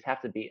tough. You just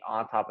have to be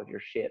on top of your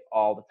shit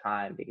all the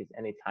time because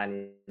any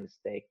tiny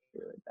mistake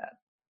is really bad.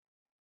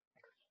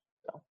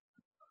 So,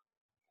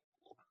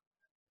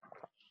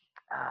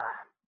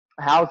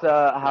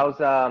 uh,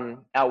 how's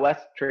out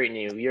west treating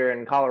you? You're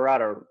in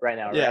Colorado right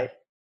now, Yeah, right?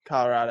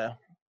 Colorado.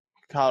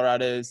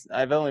 Colorado's.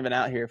 I've only been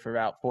out here for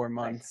about 4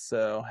 months, Nice.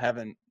 so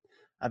haven't.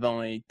 I've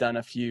only done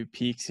a few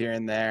peaks here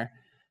and there.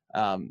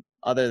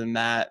 Other than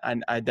that,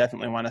 I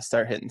definitely want to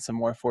start hitting some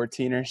more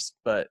 14ers,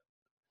 but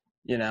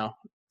you know,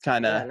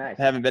 kind Yeah, of nice.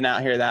 haven't been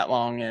out here that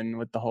long, and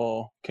with the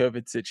whole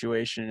COVID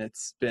situation,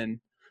 it's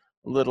been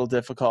a little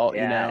difficult,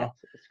 Yeah,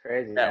 it's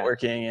crazy. Yeah,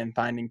 networking and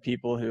finding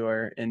people who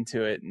are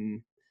into it,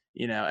 and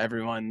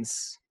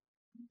everyone's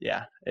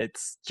yeah,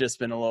 it's just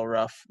been a little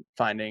rough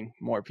finding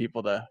more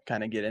people to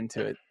kind of get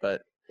into it,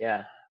 but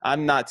yeah,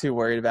 I'm not too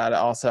worried about it.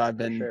 Also, I've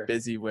for been sure.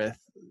 busy with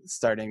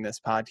starting this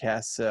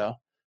podcast, so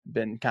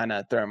been kind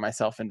of throwing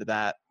myself into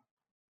that.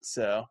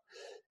 So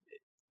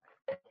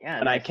Yeah,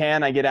 when I nice.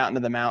 can, I get out into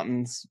the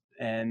mountains,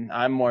 and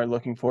I'm more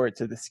looking forward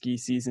to the ski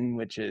season,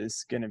 which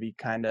is going to be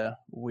kind of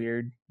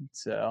weird.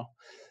 So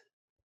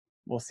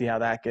we'll see how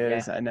that Yeah,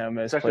 goes. I know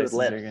most especially with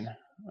places are lifts. gonna.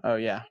 Oh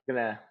yeah,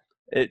 Gonna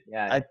it.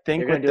 Yeah, I you're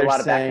think gonna what do a they're lot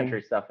of saying.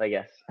 backcountry stuff, I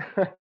guess.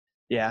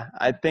 Yeah,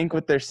 I think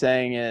what they're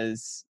saying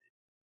is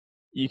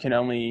you can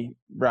only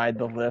ride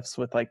the lifts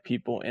with like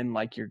people in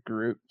like your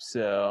group.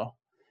 So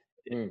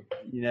Mm,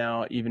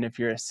 even if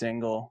you're a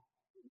single,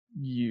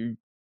 you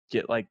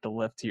get like the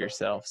lift to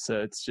yourself.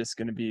 So it's just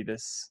going to be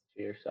this.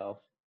 to yourself.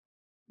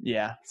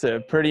 Yeah. So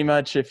pretty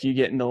much if you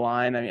get into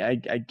line, I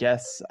mean, I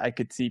guess I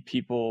could see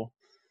people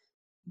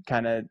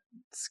kind of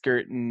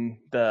skirting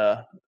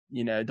the,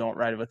 don't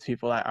ride with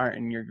people that aren't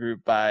in your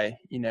group by,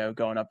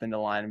 going up into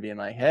line and being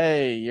like,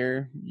 hey,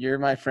 you're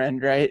my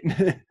friend, right?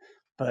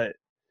 But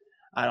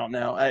I don't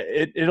know.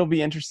 It'll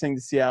be interesting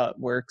to see how it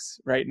works.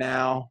 Right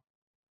now,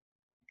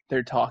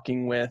 they're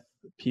talking with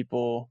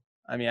people.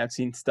 I mean, I've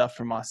seen stuff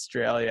from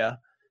Australia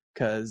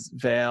because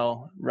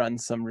Vail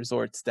runs some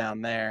resorts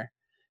down there,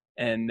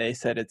 and they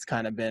said it's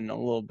kind of been a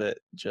little bit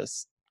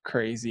just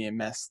crazy and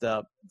messed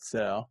up.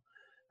 So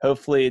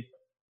hopefully it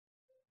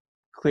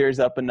clears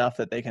up enough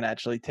that they can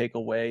actually take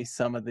away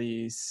some of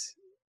these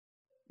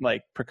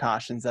like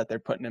precautions that they're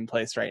putting in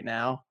place right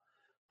now.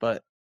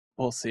 But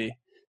we'll see.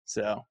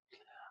 So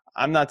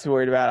I'm not too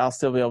worried about it. I'll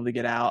still be able to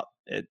get out.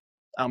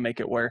 I'll make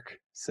it work.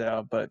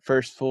 So, but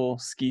first full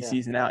ski Yeah,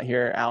 season out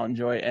here, I'll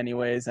enjoy it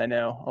anyways. I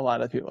know a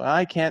lot of people,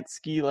 I can't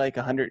ski like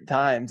 100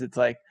 times. It's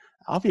like,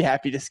 I'll be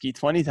happy to ski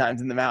 20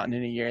 times in the mountain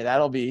in a year.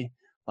 That'll be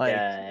like,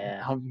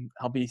 yeah, yeah.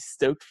 I'll be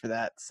stoked for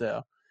that.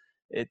 So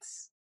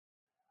it's,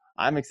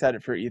 I'm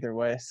excited for either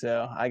way.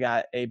 So I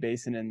got A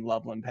Basin and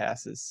Loveland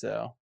passes.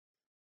 So,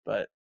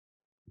 but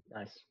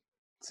Nice.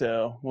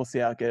 so we'll see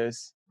how it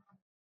goes.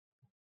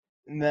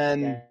 And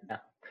then, Yeah,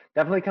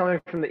 definitely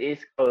coming from the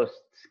East Coast,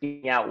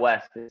 skiing out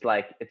west is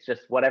like it's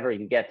just whatever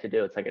you get to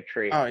do. It's like a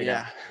treat, oh you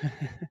know. yeah.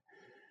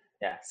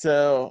 Yeah.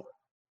 So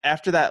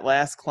after that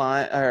last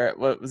climb, or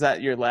what was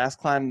that your last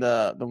climb,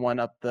 the one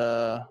up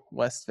the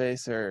west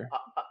face, or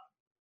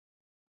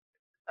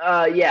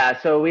Yeah.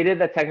 So we did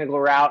the technical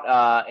route.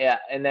 Yeah,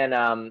 and then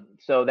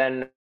so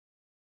then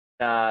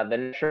the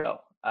next show.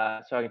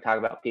 So I can talk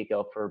about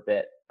Pico for a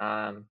bit.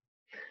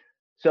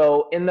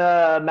 So in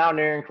the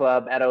Mountaineering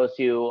Club at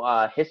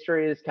OSU,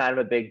 history is kind of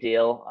a big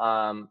deal.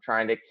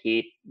 Trying to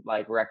keep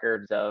like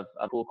records of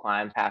cool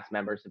climbs past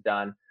members have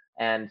done.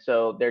 And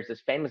so there's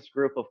this famous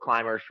group of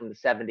climbers from the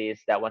 70s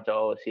that went to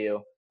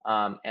OSU.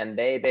 And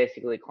they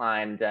basically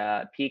climbed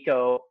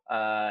Pico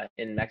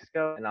in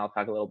Mexico, and I'll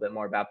talk a little bit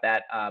more about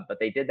that. But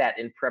they did that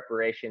in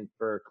preparation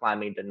for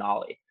climbing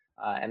Denali,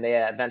 and they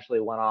eventually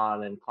went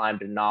on and climbed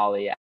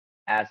Denali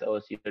as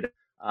OSU, that's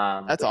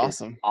which is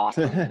awesome.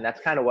 awesome. And that's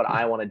kind of what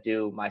I want to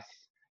do.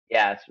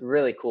 Yeah, it's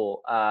really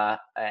cool. So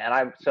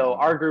Oh,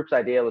 our group's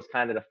idea was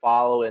kind of to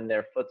follow in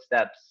their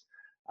footsteps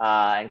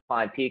and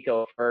climb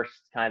Pico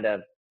first, kind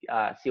of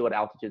see what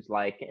altitude's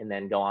like, and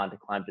then go on to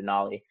climb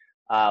Denali,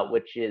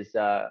 which is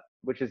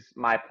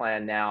my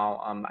plan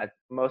now.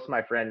 Most of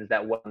my friends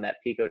that won that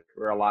Pico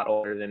were a lot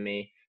older than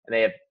me, and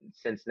they have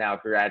since now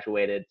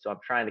graduated. So I'm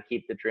trying to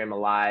keep the dream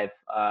alive.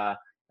 And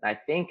I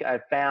think I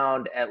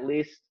found at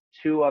least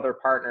two other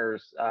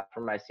partners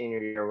from my senior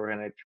year. We're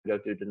going to go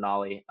through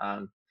Denali.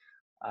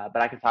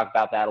 But I can talk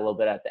about that a little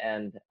bit at the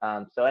end.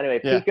 So anyway,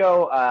 yeah,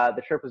 Pico,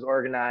 the trip was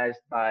organized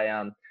by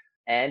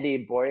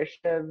Andy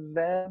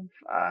Boyashev.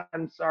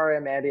 I'm sorry,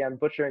 I'm Andy. I'm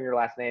butchering your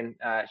last name.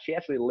 She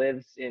actually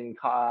lives in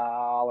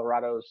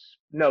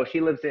No, she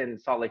lives in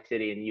Salt Lake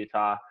City in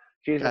Utah.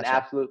 She's an gotcha.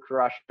 absolute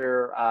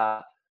crusher.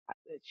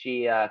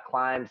 She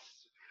climbs.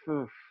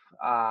 Oof,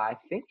 I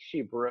think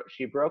she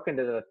broke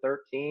into the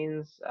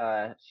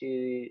 13s.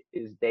 She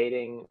is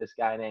dating this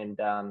guy named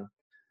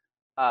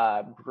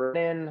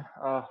Brennan.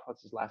 Oh,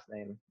 what's his last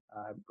name?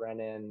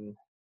 Brennan.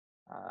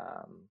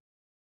 Um,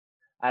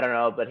 I don't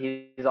know, but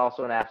he's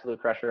also an absolute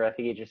crusher. I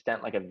think he just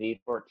sent like a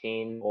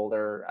V14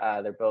 older.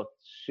 They're both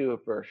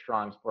super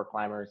strong sport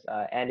climbers.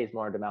 Andy's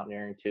more into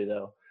mountaineering too,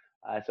 though.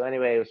 So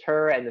anyway, it was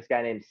her and this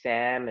guy named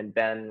Sam and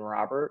Ben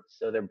Roberts.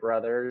 So they're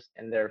brothers,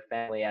 and their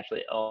family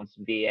actually owns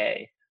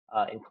VA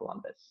in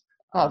Columbus.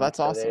 Oh, that's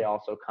So they awesome.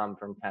 also come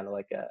from kind of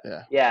like a,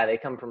 Yeah. yeah, they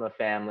come from a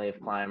family of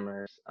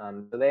climbers.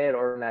 So they had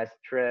organized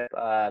a trip.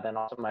 Then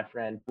also my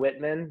friend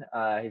Whitman,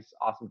 he's an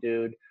awesome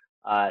dude.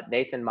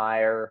 Nathan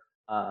Meyer,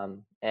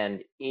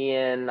 and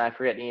Ian, I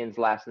forget Ian's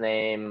last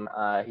name.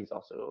 He's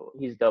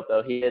dope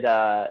though. He's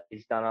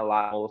done a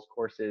lot of those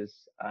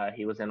courses.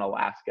 He was in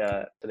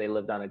Alaska, so they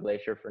lived on a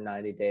glacier for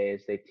 90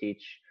 days.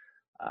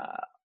 Uh,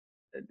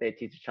 they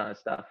teach a ton of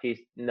stuff.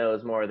 He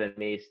knows more than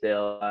me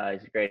still.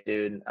 He's a great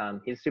dude.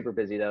 He's super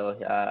busy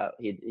though.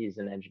 He's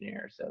an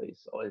engineer, so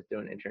he's always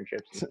doing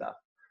internships and stuff.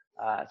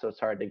 So it's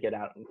hard to get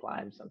out and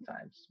climb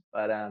sometimes.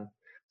 But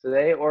so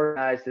they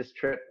organized this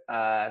trip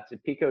to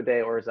Pico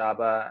de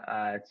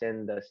Orizaba. It's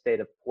in the state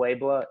of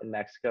Puebla in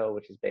Mexico,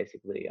 which is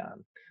basically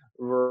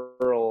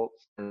rural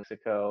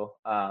Mexico.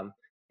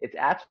 It's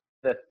actually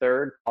the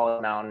third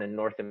tallest mountain in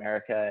North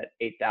America at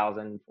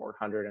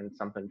 8,400 and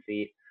something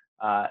feet.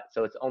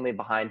 So it's only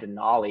behind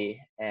Denali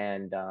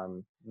and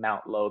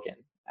Mount Logan,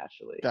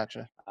 actually,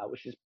 Gotcha.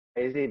 which is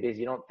crazy because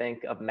you don't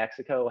think of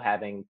Mexico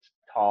having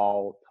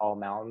tall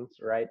mountains,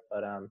 right?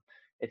 But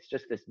it's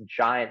just this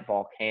giant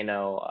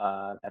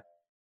volcano that's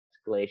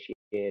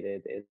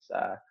glaciated. It's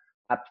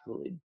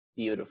absolutely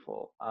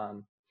beautiful.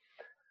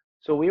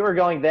 So we were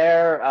going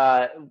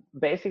there.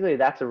 Basically,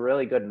 that's a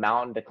really good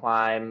mountain to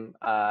climb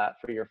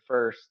for your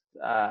first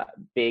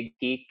big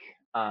peak,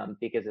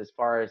 because as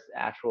far as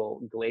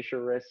actual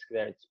glacier risk,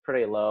 it's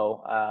pretty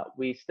low.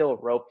 We still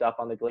roped up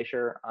on the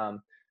glacier.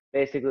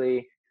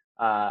 Basically,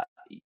 uh,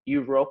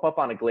 you rope up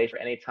on a glacier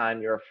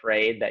anytime you're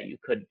afraid that you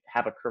could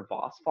have a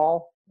crevasse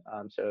fall.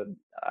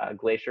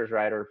 Glaciers,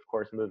 right, are of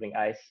course moving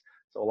ice.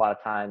 So a lot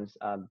of times,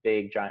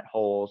 big giant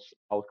holes,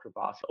 called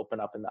crevasse,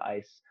 open up in the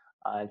ice.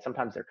 And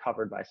sometimes they're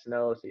covered by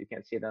snow, so you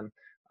can't see them.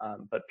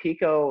 But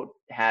Pico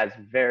has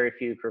very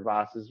few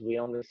crevasses. We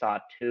only saw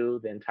two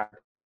the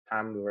entire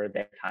time we were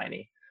there,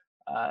 tiny.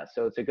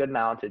 So it's a good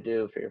mountain to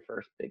do for your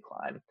first big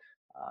climb.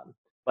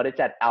 But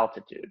it's at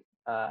altitude.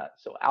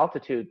 So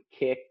altitude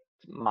kicked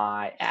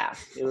my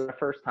ass. It was the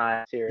first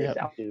time serious Yep.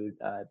 altitude,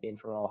 being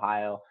from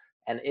Ohio,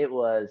 and it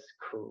was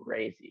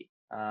crazy.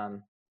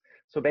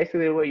 So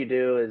basically, what you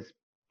do is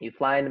you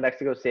fly into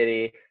Mexico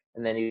City,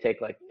 and then you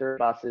take like 30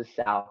 buses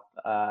south,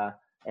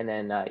 and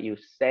then you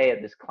stay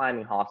at this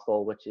climbing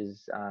hostel, which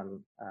is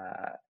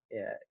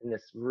yeah, in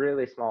this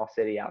really small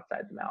city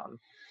outside the mountain.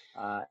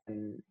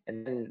 And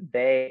then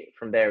they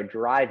from there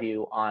drive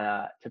you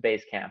to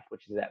base camp,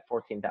 which is at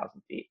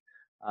 14,000 feet.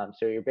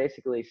 So you're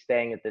basically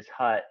staying at this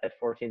hut at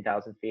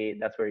 14,000 feet.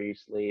 That's where you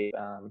sleep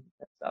and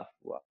stuff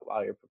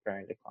while you're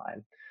preparing to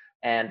climb.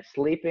 And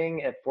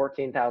sleeping at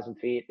 14,000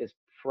 feet is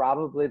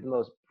probably the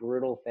most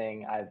brutal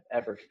thing I've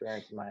ever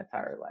experienced in my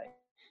entire life.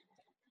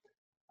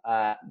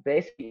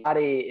 Basically,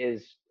 body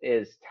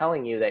is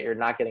telling you that you're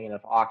not getting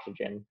enough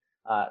oxygen.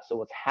 So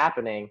what's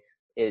happening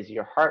is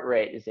your heart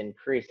rate is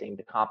increasing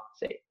to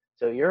compensate.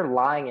 So you're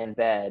lying in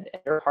bed,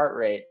 and your heart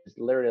rate is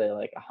literally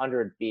like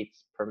 100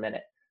 beats per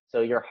minute.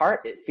 So your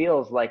heart, it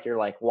feels like you're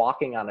like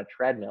walking on a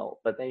treadmill,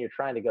 but then you're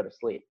trying to go to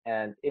sleep,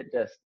 and it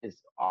just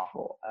is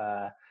awful.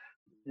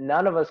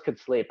 None of us could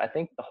sleep. I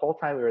think the whole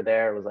time we were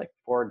there was like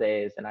 4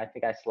 days, and I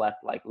think I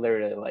slept like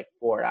literally like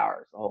 4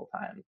 hours the whole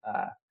time.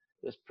 That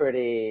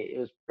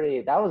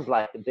was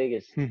like the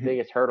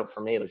biggest hurdle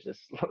for me was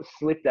just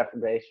sleep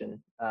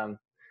deprivation.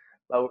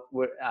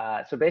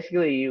 So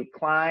basically you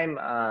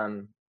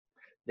climb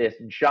this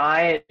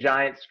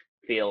giant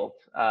field,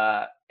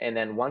 and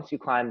then once you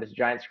climb this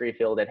giant scree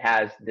field, it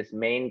has this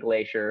main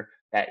glacier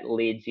that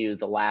leads you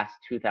the last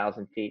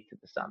 2,000 feet to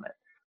the summit.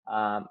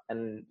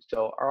 And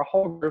so our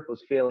whole group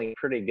was feeling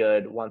pretty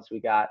good once we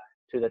got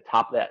to the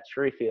top of that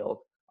scree field.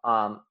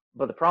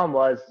 But the problem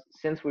was,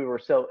 since we were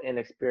so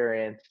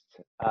inexperienced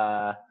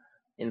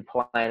in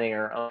planning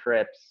our own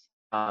trips,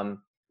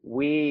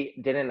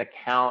 we didn't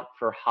account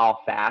for how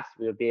fast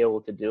we would be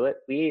able to do it.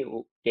 We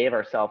gave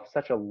ourselves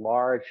such a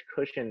large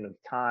cushion of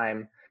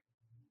time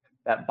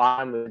that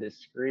bottom of the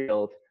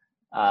field,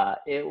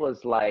 it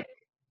was like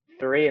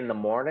 3 in the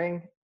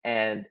morning,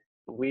 and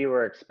we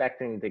were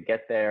expecting to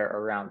get there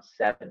around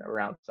 7,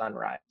 around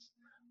sunrise.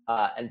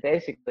 And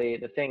basically,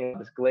 the thing with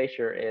this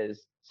glacier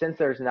is, since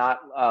there's not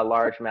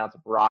large amounts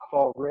of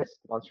rockfall risk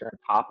once you're on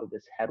top of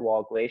this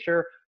headwall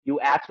glacier, you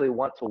actually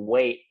want to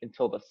wait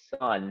until the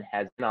sun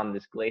has been on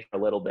this glacier a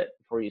little bit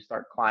before you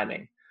start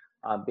climbing.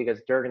 Because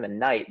during the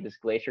night, this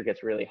glacier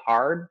gets really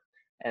hard,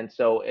 and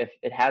so if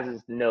it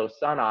has no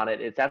sun on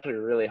it, it's actually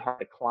really hard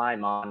to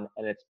climb on.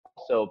 And it's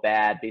also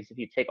bad because if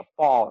you take a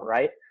fall,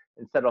 right,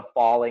 instead of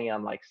falling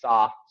on like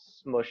soft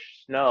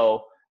smush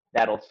snow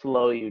that'll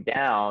slow you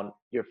down,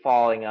 you're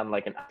falling on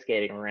like an ice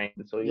skating rink.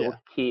 And so Yeah.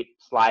 you'll keep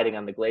sliding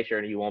on the glacier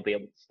and you won't be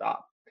able to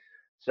stop.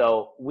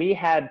 So we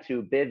had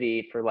to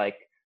bivvy for like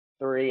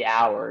 3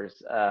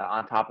 hours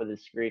on top of the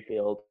scree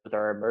field with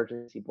our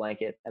emergency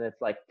blanket, and it's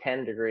like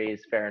 10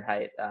 degrees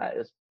Fahrenheit. It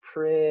was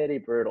pretty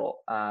brutal.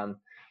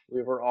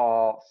 we were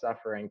all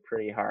suffering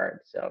pretty hard.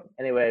 So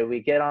anyway, we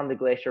get on the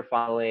glacier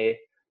finally.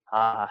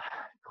 Uh,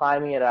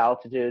 Climbing at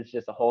altitude is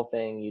just a whole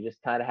thing. You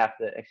just kind of have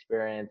to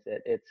experience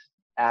it. It's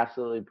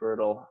absolutely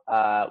brutal.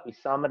 We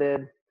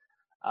summited.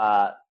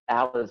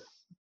 That was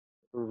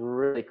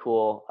really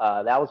cool.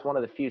 That was one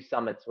of the few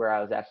summits where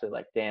I was actually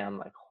like, damn,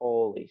 like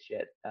holy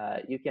shit.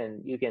 You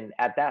can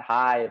at that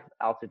high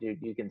altitude,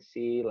 you can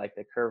see like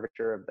the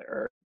curvature of the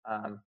earth.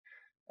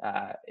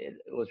 It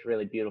was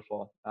really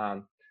beautiful.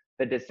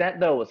 The descent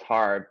though was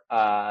hard.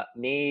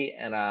 Me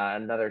and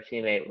another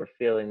teammate were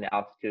feeling the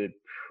altitude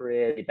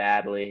pretty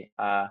badly.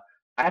 I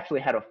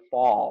actually had a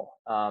fall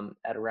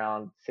at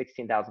around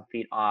 16,000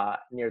 feet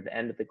near the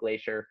end of the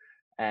glacier,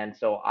 and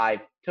so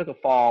I took a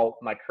fall.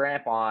 My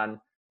crampon,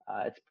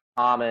 it's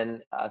a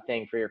common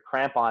thing for your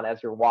crampon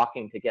as you're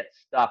walking to get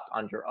stuck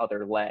on your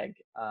other leg.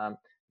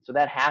 So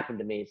that happened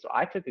to me. So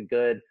I took a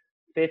good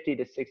 50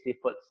 to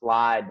 60-foot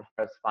slide before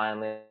I was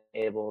finally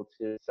able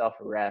to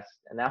self-arrest,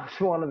 and that was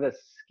one of the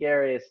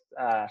scariest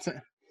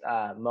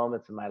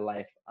moments of my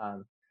life.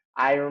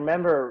 I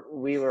remember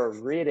we were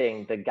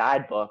reading the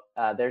guidebook.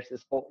 There's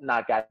this whole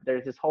not guide.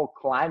 There's this whole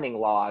climbing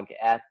log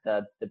at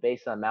the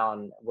base of the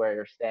mountain where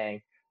you're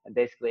staying, and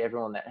basically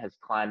everyone that has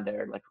climbed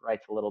there like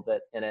writes a little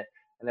bit in it.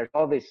 And there's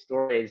all these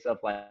stories of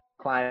like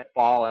climbing,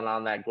 falling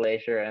on that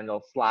glacier, and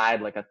they'll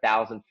slide like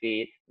 1,000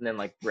 feet, and then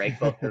like break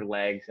both their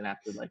legs and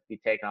have to like be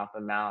taken off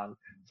the mountain.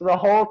 So the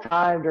whole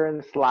time during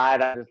the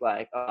slide, I was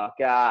like, oh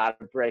god,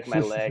 break my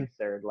legs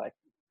or like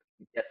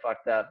get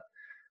fucked up.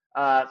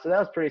 So that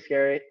was pretty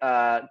scary.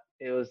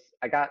 It was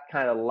I got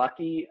kind of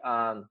lucky.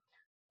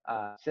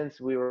 Since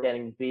we were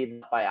getting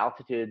beaten up by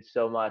altitude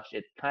so much,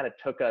 it kind of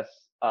took us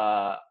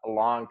a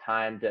long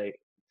time to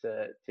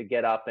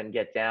get up and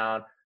get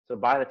down. So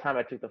by the time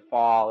I took the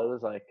fall, it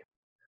was like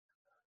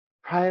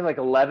probably like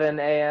 11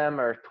 a.m.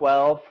 or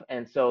 12,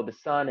 and so the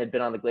sun had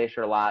been on the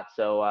glacier a lot,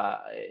 so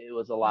it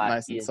was a lot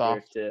Nice and easier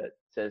soft.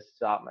 to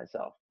stop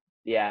myself.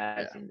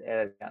 Yeah, Yeah. it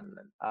has gotten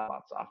a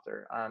lot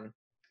softer.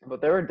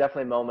 But there were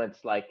definitely moments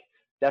like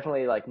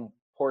definitely like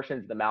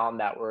portions of the mountain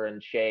that were in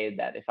shade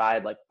that if I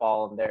had like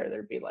fallen there,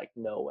 there'd be like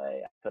no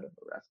way I could have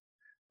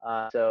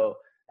arrested. So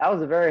that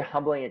was a very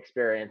humbling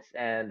experience,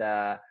 and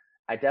I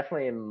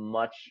definitely am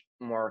much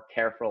more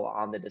careful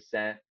on the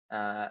descent.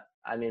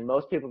 I mean,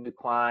 most people who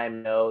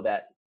climb know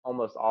that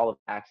almost all of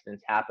the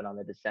accidents happen on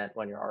the descent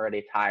when you're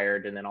already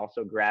tired, and then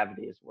also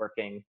gravity is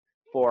working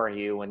for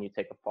you when you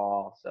take a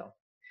fall.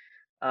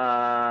 So,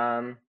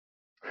 um,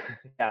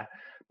 yeah,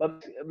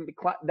 but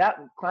that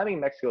climbing in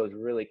Mexico is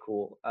really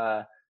cool.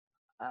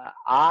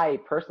 I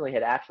personally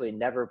had actually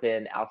never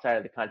been outside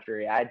of the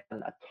country. I'd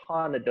done a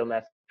ton of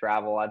domestic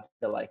travel. I've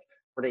been to like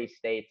 40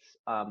 states,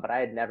 but I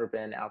had never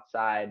been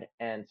outside,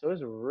 and so it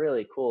was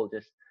really cool.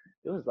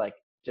 It was like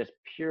just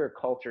pure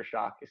culture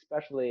shock,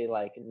 especially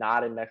like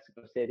not in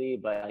Mexico City,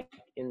 but like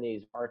in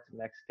these parts of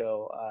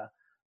Mexico.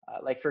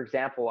 Like for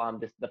example,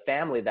 the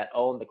family that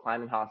owned the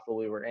climbing hostel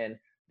we were in,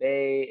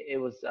 it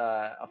was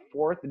a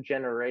fourth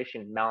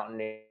generation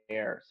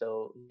mountaineer,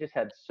 so he just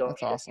had so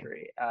That's much awesome.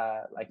 history.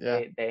 Like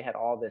Yeah. they had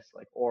all this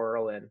like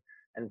oral and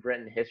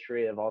written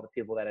history of all the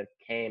people that had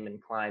came and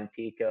climbed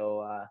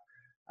Pico.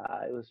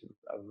 It was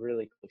a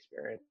really cool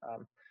experience.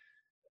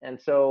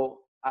 And so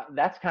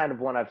that's kind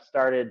of when I've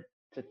started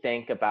to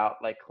think about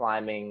like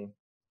climbing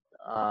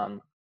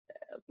um,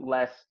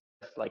 less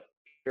like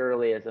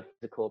purely as a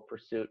physical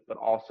pursuit, but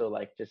also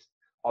like just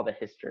all the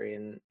history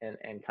and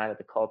kind of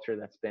the culture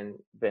that's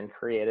been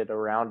created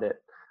around it.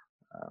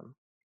 Um,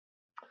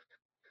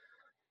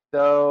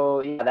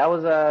 so yeah, that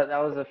was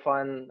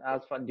fun.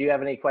 Do you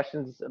have any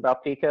questions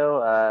about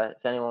Pico?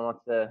 If anyone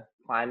wants to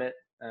climb it,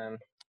 I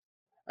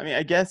mean,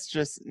 I guess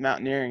just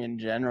mountaineering in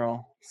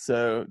general.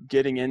 So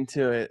getting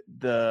into it,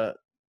 the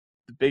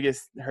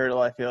biggest hurdle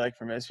I feel like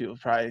for most people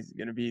is probably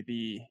going to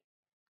be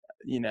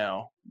you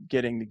know,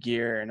 getting the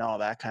gear and all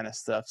that kind of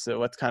stuff. So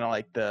what's kind of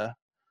like like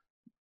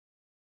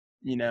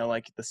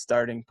the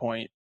starting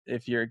point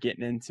if you're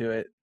getting into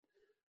it?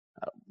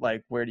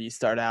 Like where do you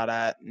start out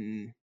at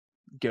and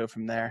go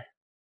from there?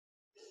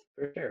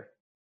 for sure.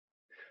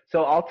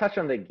 So I'll touch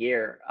on the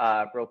gear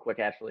real quick,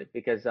 actually,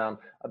 because a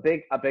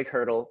big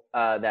hurdle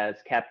that has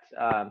kept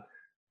uh,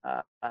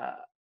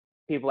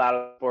 people out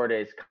of the sport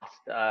is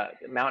cost.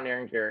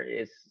 Mountaineering gear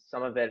is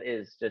some of it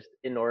is just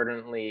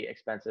inordinately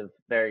expensive,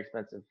 very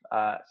expensive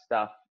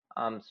stuff.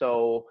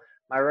 So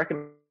my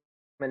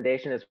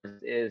recommendation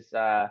is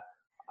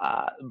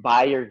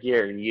buy your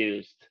gear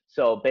used.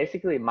 So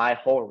basically, my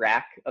whole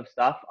rack of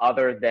stuff,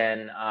 other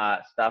than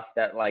stuff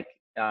that like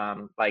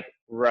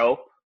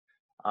rope,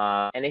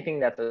 anything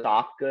that's a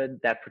soft good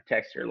that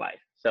protects your life.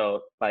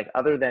 So like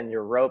other than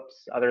your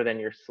ropes, other than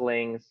your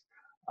slings,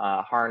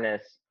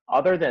 harness,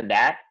 other than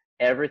that,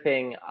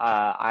 everything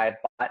I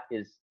bought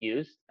is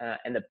used.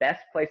 And the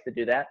best place to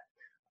do that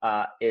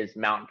is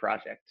Mountain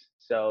Project.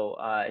 So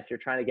if you're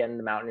trying to get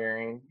into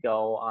mountaineering,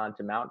 go on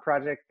to Mountain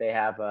Project. They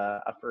have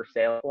a for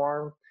sale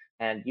form,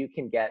 and you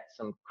can get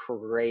some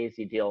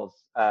crazy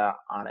deals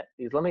on it.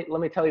 Because let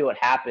me tell you what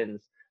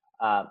happens.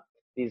 Uh,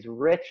 these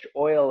rich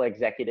oil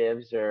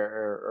executives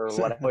or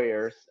what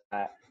lawyers,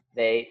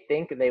 they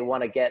think they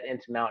want to get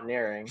into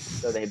mountaineering,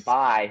 so they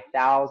buy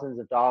thousands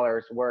of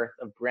dollars worth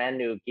of brand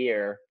new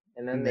gear,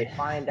 and then they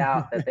find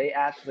out that they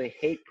actually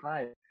hate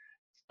climbing.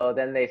 So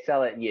then they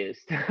sell it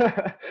used.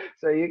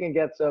 So you can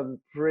get some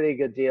pretty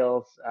good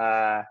deals.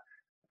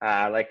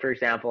 Like for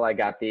example, I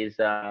got these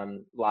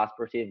La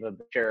Sportiva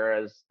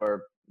Venturas,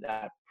 or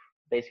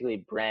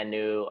basically brand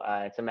new.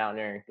 It's a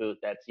mountaineering boot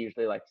that's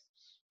usually like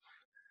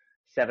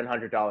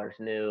 $700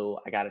 new.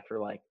 I got it for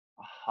like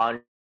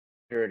 $105.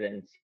 So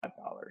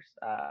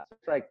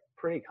it's like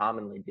pretty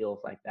commonly deals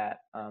like that.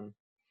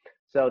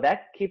 So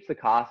that keeps the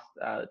cost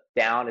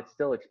down. It's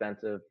still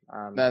expensive,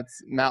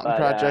 That's Mountain but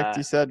Project,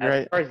 you said, as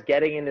right? far as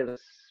getting into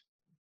this,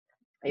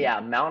 yeah,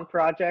 Mountain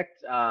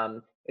Project.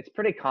 It's a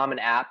pretty common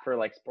app for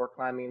like sport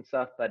climbing and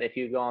stuff. But if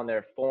you go on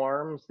their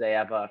forums, they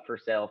have a for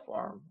sale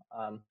forum.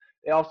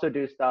 They also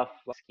do stuff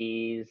like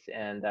skis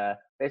and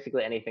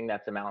basically anything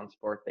that's a mountain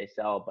sport they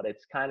sell. But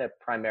it's kind of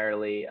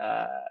primarily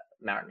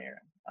mountaineering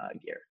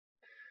gear.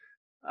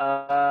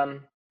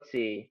 Let's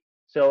see.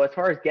 So as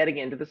far as getting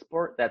into the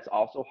sport, that's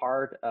also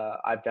hard.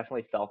 I've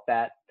definitely felt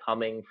that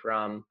coming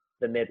from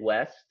the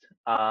Midwest.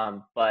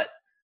 But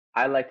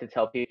I like to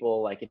tell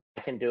people, like, if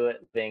I can do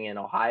it being in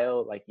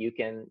Ohio, like you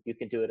can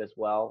do it as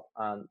well.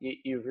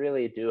 You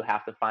really do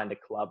have to find a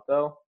club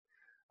though.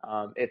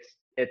 It's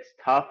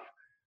tough.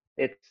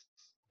 It's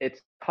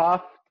it's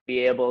tough to be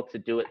able to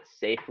do it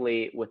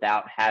safely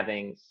without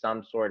having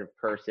some sort of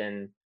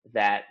person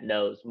that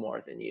knows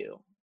more than you.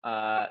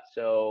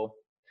 So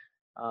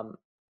um,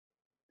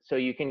 so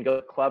you can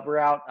go club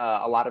route.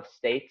 A lot of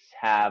states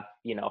have,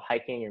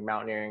 hiking or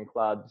mountaineering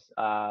clubs.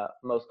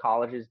 Most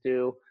colleges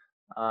do.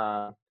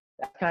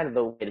 That's kind of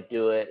the way to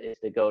do it, is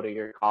to go to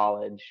your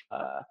college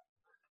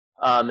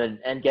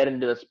and get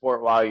into the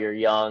sport while you're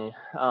young.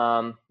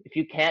 If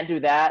you can't do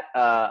that,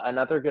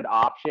 another good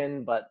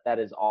option, but that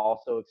is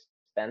also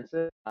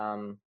expensive,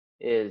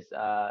 is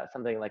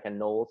something like a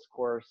Knowles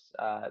course.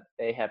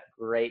 They have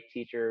great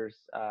teachers.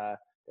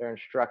 Their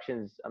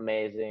instruction's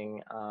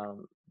amazing,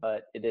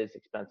 but it is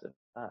expensive.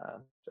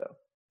 So,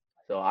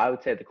 so I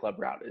would say the club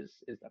route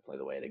is definitely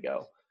the way to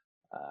go.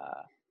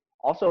 Uh,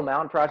 Also,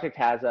 Mountain Project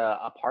has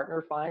a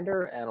partner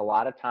finder, and a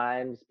lot of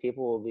times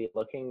people will be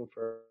looking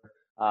for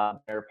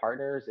their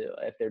partners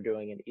if they're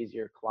doing an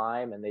easier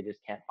climb and they just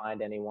can't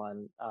find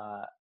anyone.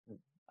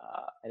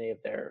 Any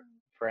of their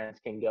friends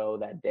can go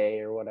that day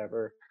or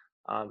whatever.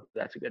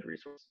 That's a good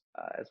resource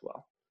as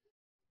well.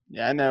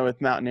 Yeah, I know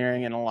with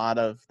mountaineering and a lot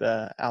of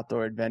the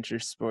outdoor adventure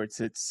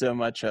sports, it's so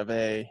much of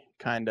a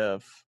kind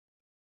of,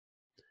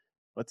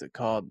 what's it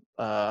called?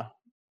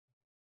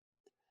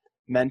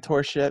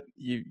 Mentorship.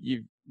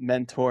 You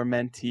mentor Hmm.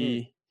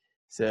 mentee,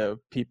 so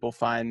people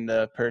find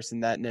the person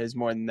that knows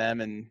more than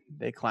them and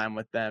they climb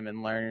with them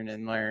and learn,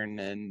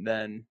 and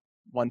then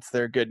once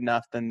they're good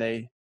enough, then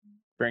they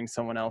bring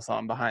someone else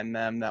on behind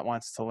them that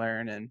wants to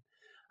learn. And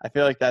I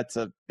feel like that's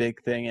a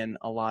big thing in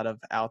a lot of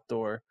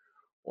outdoor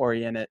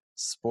oriented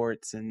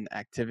sports and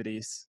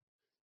activities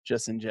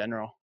just in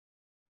general,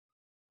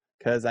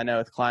 because I know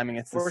with climbing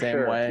it's the For same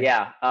sure, way.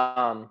 yeah.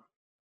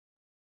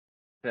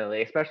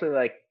 Definitely, especially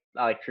like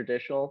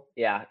traditional,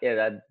 yeah, yeah.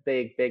 That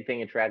big thing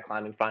in trad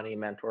climbing, finding a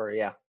mentor,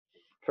 yeah,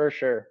 for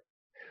sure.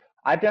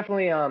 I've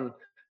definitely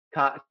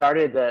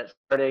started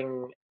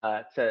starting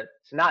to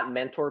not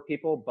mentor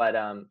people, but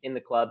in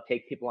the club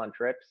take people on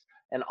trips.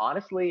 And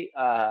honestly,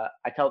 I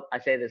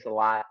say this a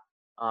lot,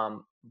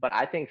 but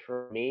I think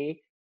for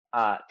me,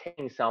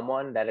 taking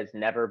someone that has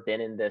never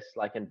been in this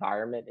like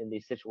environment in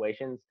these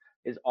situations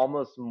is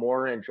almost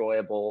more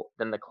enjoyable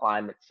than the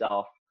climb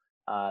itself.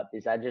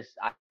 Because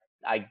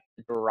I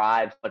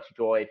derive such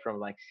joy from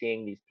like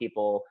seeing these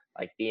people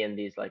like be in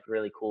these like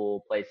really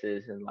cool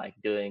places and like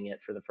doing it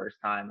for the first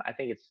time. I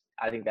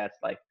think that's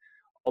like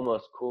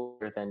almost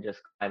cooler than just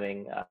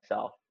climbing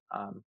itself.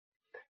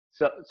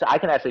 So I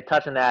can actually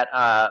touch on that.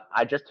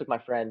 I just took my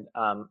friend.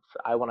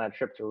 I went on a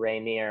trip to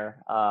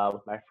Rainier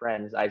with my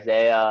friends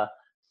Isaiah,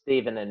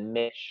 Stephen, and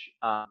Mitch.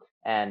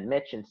 And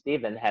Mitch and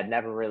Stephen had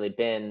never really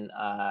been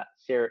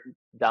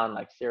done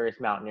like serious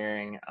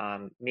mountaineering.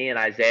 Me and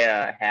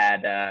Isaiah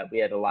had we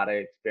had a lot of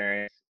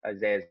experience.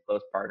 Isaiah's a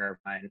close partner of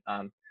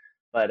mine.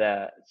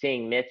 But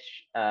seeing Mitch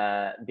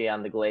be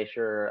on the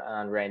glacier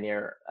on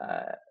Rainier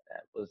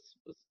was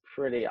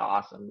pretty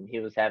awesome. He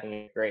was having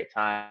a great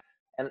time,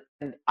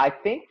 and I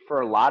think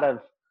for a lot of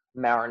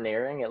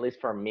mountaineering, at least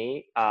for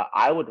me,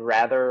 I would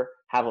rather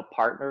have a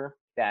partner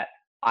that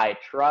I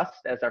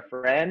trust as a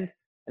friend,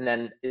 and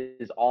then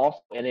is also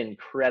in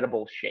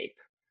incredible shape.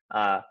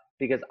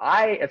 Because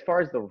as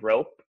far as the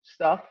rope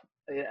stuff,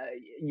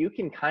 you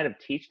can kind of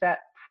teach that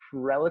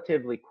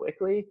relatively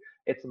quickly.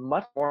 It's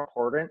much more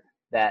important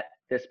that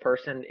this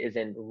person is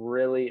in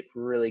really,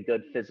 really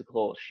good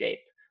physical shape,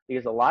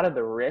 because a lot of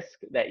the risk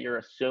that you're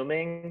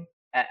assuming,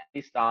 at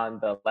least on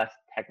the less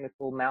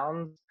technical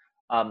mountains,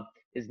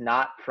 is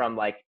not from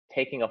like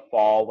taking a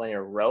fall when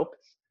you're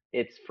roped.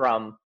 It's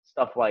from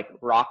stuff like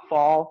rock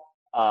fall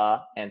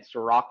and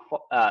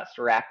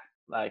serac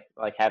like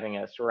having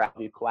a surround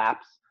view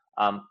collapse,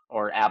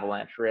 or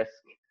avalanche risk.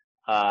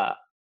 Uh,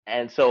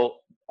 and so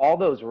all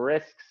those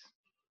risks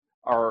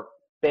are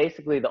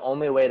basically the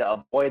only way to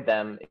avoid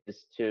them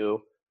is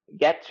to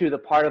get to the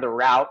part of the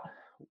route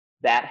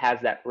that has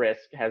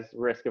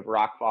risk of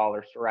rock fall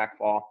or serac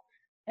fall,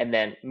 and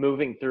then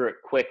moving through it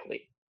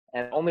quickly.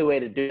 And the only way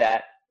to do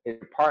that is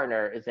your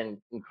partner is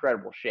in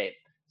incredible shape.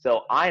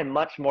 So I am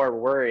much more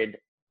worried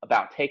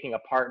about taking a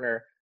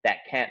partner that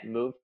can't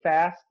move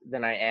fast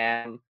than I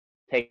am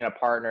taking a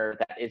partner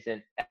that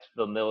isn't as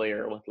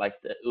familiar with like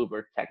the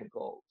uber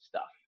technical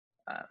stuff,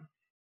 of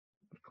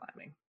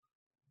climbing.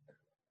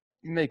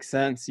 Makes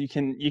sense. You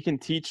can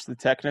teach the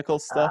technical Ah,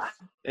 stuff,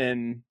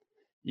 and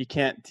you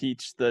can't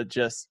teach the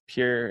just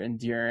pure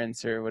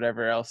endurance or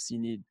whatever else you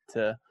need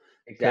to.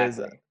 Because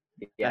exactly.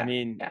 I Yeah,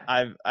 mean,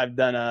 yeah, I've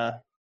done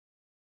a.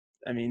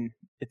 I mean,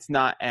 it's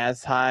not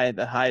as high.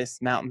 The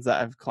highest mountains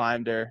that I've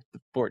climbed are the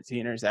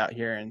 14ers out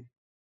here in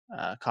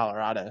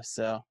Colorado.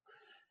 So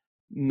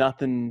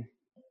nothing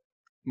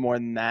more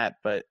than that.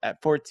 But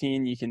at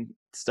 14, you can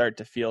start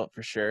to feel it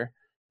for sure.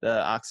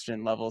 The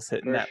oxygen levels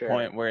hitting for that sure.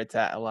 point where it's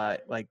at a lot,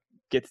 like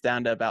gets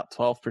down to about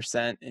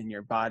 12%, and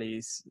your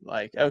body's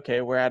like,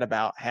 okay, we're at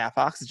about half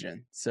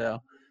oxygen.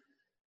 So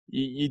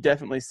you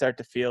definitely start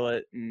to feel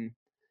it. And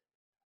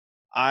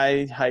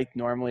I hike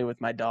normally with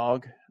my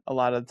dog a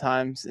lot of the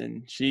times,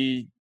 and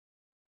she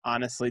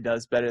honestly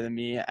does better than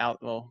me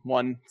out. Well,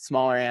 one,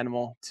 smaller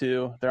animal,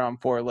 two, they're on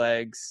four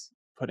legs,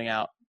 putting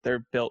out,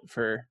 they're built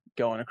for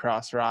going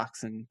across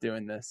rocks and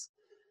doing this.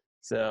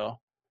 So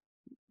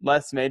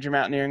less major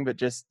mountaineering, but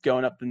just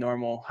going up the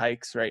normal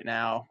hikes right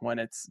now when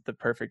it's the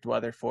perfect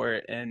weather for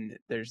it, and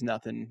there's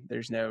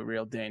no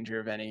real danger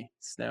of any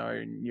snow,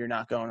 or you're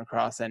not going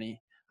across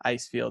any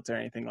ice fields or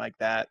anything like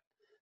that.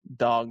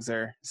 Dogs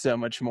are so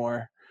much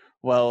more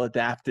well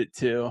adapted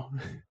to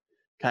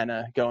kind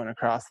of going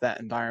across that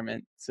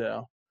environment.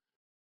 So,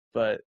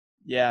 but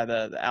yeah,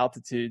 the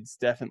altitude's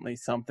definitely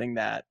something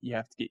that you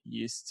have to get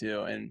used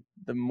to, and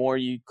the more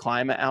you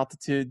climb at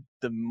altitude,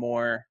 the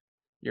more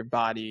your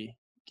body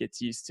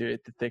gets used to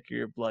it, the thicker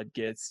your blood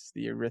gets,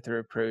 the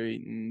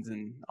erythropoietins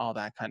and all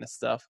that kind of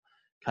stuff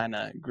kind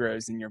of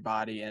grows in your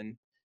body, and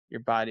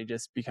your body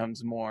just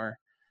becomes more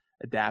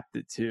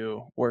adapted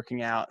to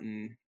working out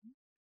and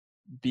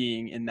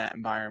being in that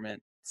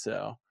environment.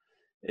 So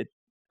it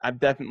I've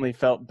definitely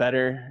felt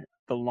better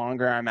the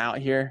longer I'm out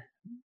here,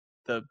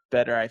 the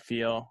better I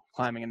feel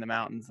climbing in the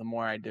mountains, the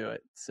more I do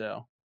it.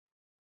 So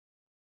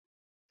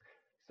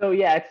So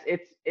yeah,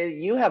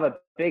 you have a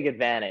big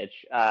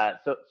advantage.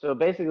 So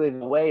basically,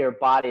 the way your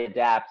body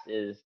adapts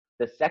is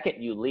the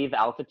second you leave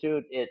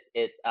altitude,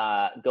 it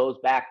goes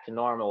back to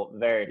normal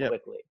very yep,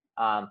 quickly.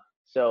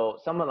 So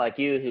someone like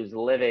you who's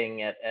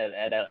living at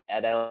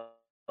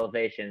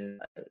elevation,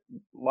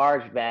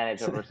 large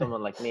advantage over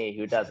someone like me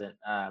who doesn't.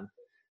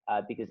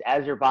 Because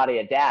as your body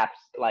adapts,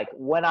 like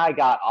when I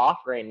got off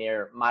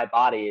Rainier, my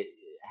body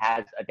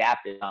has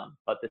adapted.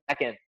 But the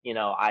second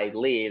I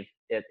leave,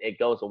 it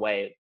goes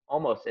away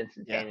almost yeah.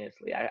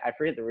 instantaneously. I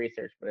forget the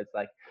research, but it's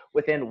like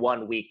within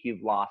 1 week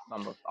you've lost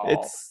almost all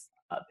It's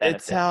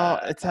benefit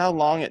it's how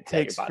long it that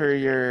your takes body's for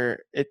created. your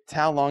it's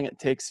how long it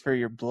takes for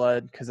your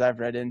blood, because I've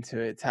read into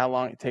it. It's how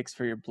long it takes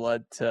for your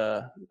blood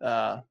to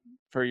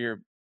for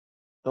your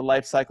the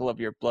life cycle of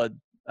your blood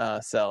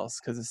cells,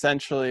 because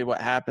essentially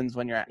what happens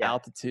when you're at Yeah,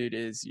 altitude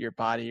is your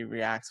body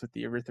reacts with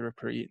the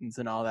erythropoietins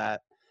and all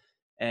that,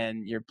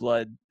 and your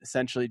blood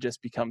essentially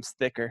just becomes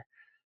thicker,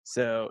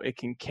 so it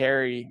can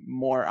carry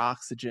more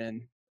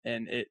oxygen,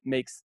 and it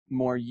makes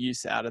more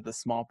use out of the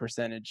small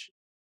percentage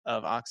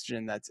of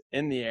oxygen that's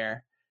in the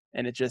air,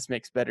 and it just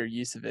makes better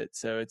use of it.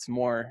 So it's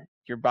more,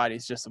 your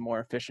body's just a more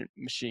efficient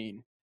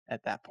machine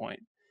at that point.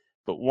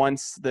 But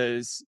once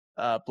those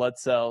blood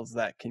cells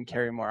that can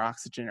carry more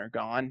oxygen are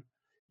gone,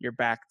 you're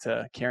back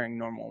to carrying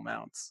normal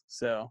amounts.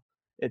 So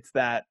it's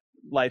that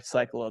life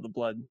cycle of the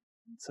blood.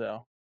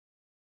 So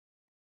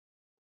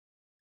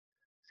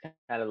it's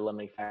kind of the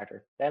limiting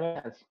factor. That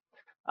makes sense.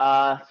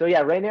 So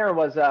yeah, Rainier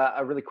was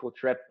a really cool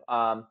trip.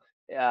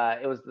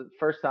 It was the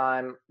first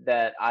time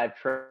that I've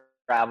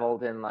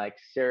traveled in like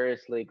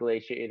seriously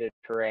glaciated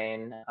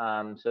terrain.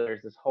 So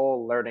there's this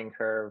whole learning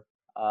curve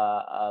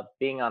of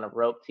being on a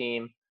rope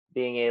team,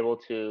 being able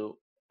to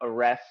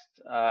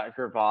arrest a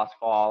crevasse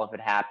fall if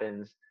it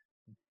happens,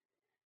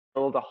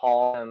 build a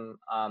haul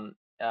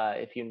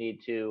if you need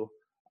to,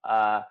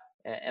 uh,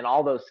 and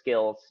all those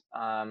skills.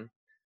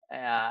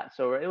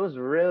 So it was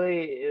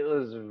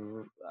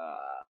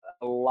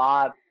a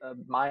lot.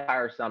 My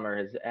entire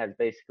summer has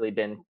basically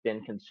been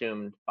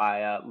consumed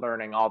by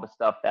learning all the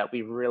stuff that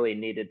we really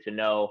needed to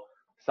know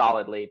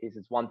solidly. Because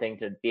it's one thing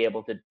to be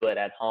able to do it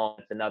at home;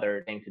 it's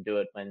another thing to do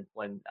it when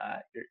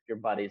your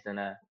buddy's in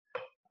a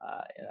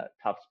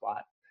tough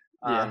spot.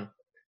 yeah.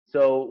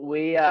 So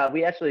we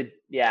actually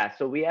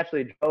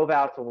drove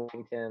out to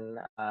Washington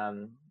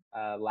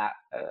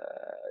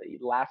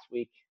last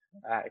week.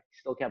 I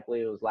still can't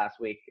believe it was last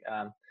week.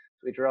 So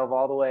we drove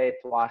all the way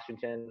to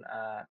Washington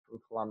from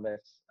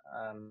Columbus.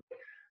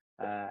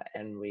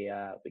 and we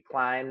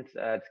climbed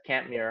to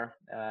Camp Muir.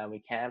 We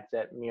camped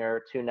at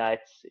Muir 2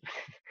 nights. It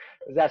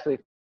was actually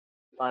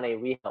funny.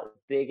 We had the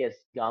biggest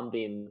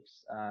Gumby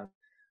moose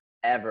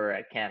ever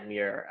at Camp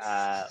Muir.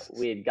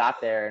 We had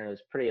got there and it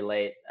was pretty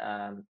late.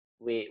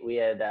 We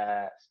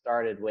had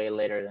started way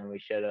later than we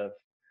should have.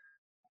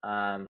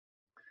 Um,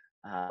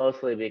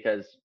 Mostly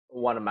because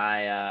one of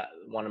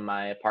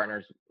my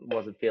partners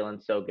wasn't feeling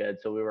so good,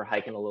 so we were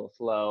hiking a little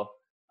slow.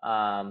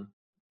 Um,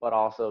 but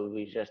also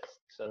we just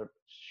sort of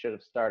should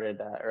have started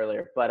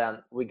earlier.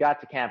 But we got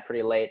to camp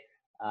pretty late,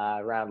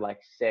 around like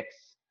 6,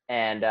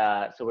 and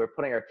so we were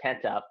putting our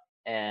tent up.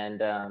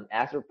 And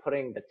as we're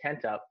putting the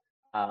tent up,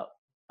 uh,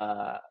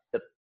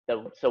 the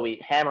so we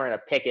hammer in a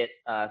picket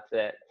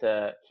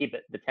to keep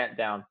the tent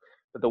down.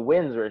 But the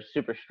winds were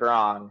super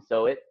strong,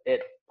 so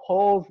it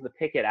pulls the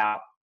picket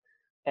out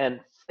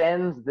and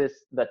sends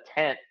the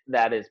tent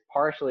that is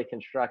partially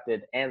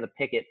constructed and the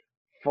picket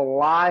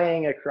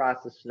flying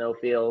across the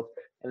snowfield,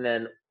 and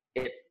then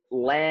it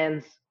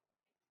lands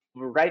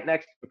right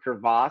next to the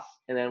crevasse,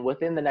 and then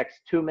within the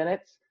next 2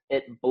 minutes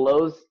it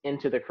blows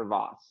into the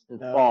crevasse and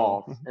Oh.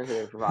 falls into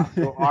the crevasse.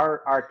 So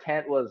our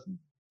tent was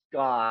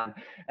gone,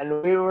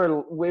 and we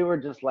were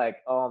just like,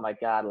 oh my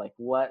god, like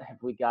what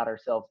have we got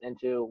ourselves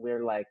into?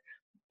 We're like,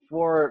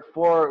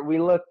 for we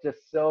look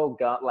just so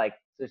like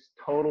just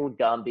total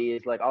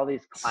Gumbies. Like all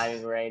these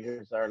climbing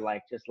rangers are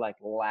like just like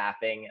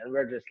laughing, and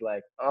we're just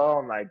like,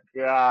 oh my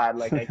god,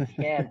 like I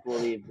can't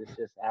believe this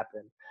just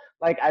happened.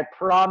 Like I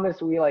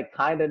promise we like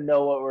kind of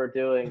know what we're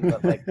doing,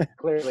 but like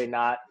clearly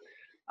not.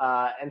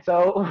 And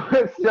so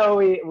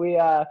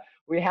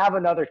we have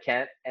another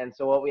tent, and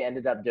so what we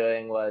ended up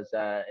doing was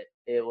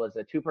it was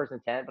a 2-person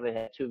tent, but it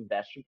had 2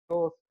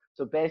 vegetables.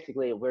 So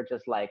basically, we're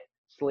just like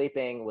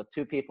sleeping with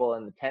 2 people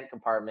in the tent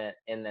compartment,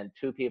 and then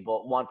 2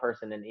 people, 1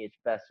 person in each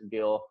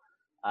vestibule.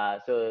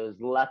 So it was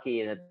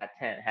lucky that that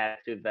tent had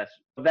 2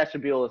 vestibules.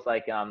 Vestibule is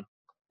like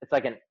it's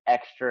like an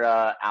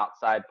extra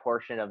outside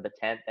portion of the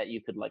tent that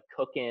you could like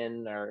cook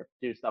in or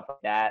do stuff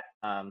like that.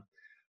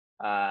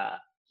 Uh,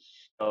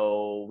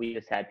 so we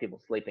just had people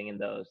sleeping in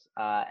those,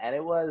 and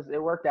it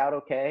worked out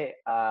okay.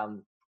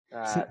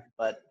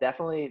 But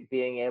definitely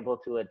being able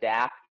to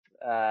adapt,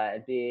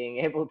 being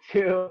able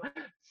to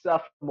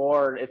suffer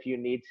more if you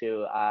need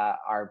to,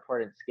 are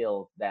important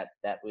skills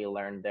that we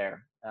learned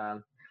there.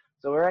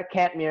 So we're at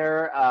Camp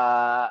Muir.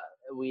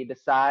 We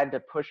decided to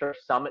push our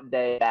summit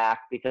day back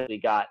because we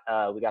got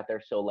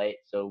there so late.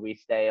 So we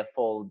stay a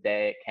full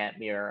day at Camp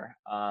Muir.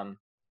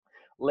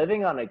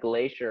 Living on a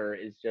glacier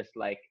is just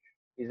like,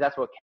 because that's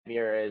what Camp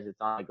Muir is.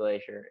 It's on a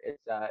glacier.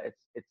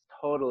 It's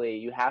totally,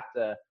 you have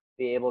to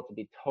be able to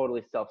be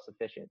totally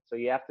self-sufficient. So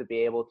you have to be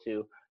able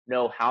to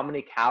know how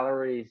many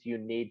calories you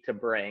need to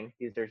bring,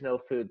 because there's no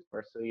food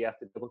source. So you have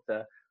to be able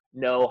to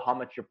know how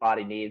much your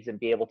body needs and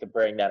be able to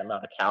bring that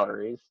amount of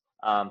calories.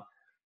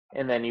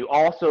 And then you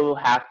also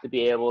have to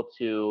be able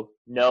to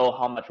know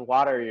how much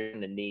water you're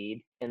going to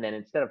need. And then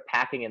instead of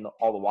packing in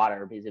all the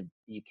water, because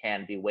you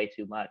can be way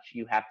too much,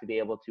 you have to be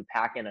able to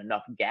pack in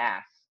enough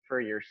gas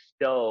for your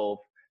stove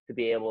to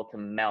be able to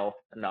melt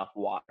enough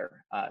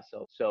water.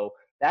 So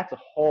that's a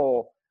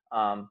whole,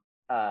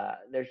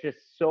 there's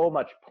just so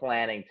much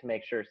planning to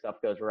make sure stuff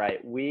goes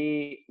right.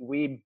 We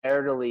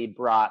barely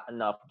brought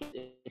enough.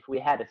 If we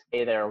had to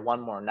stay there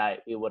one more night,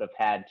 we would have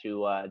had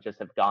to just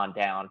have gone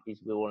down,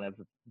 because we wouldn't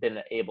have been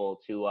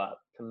able to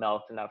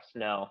melt enough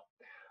snow.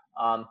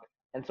 Um,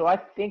 and so I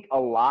think a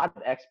lot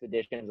of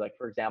expeditions, like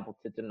for example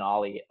to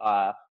Denali,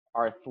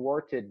 are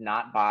thwarted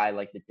not by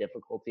like the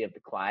difficulty of the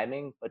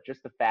climbing, but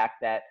just the fact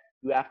that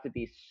you have to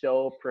be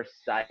so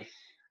precise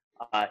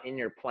in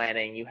your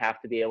planning. You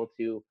have to be able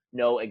to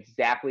know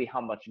exactly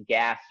how much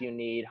gas you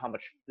need, how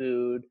much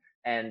food,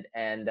 and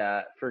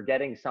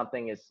forgetting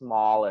something as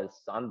small as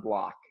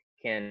sunblock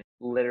can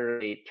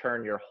literally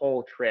turn your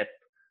whole trip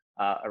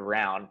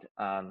around.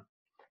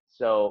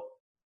 So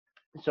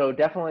so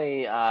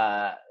definitely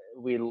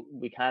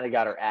we kind of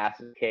got our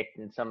asses kicked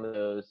in some of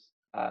those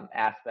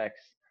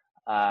aspects.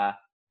 Uh,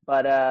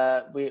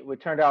 but we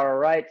turned out all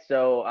right.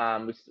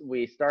 So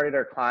we started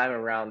our climb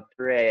around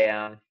 3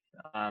 a.m.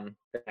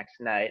 The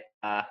next night,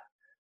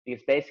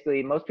 because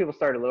basically most people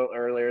started a little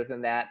earlier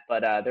than that,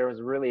 but there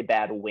was really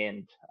bad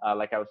wind,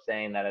 like I was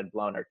saying, that had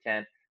blown our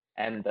tent.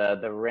 And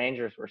the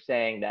rangers were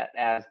saying that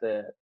as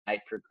the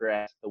night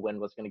progressed, the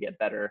wind was going to get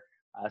better.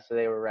 So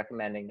they were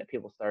recommending that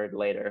people started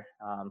later.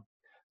 So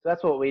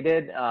that's what we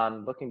did.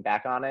 Looking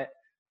back on it,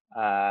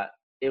 uh,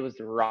 it was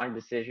the wrong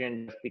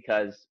decision, just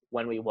because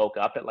when we woke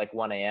up at like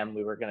 1 a.m.,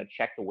 we were going to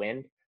check the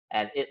wind,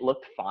 and it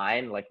looked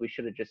fine. Like we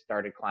should have just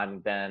started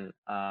climbing then,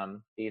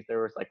 because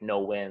there was like no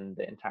wind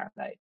the entire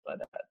night. But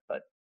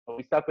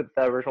we stuck with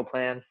the original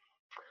plan,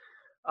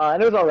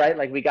 and it was all right.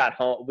 Like we got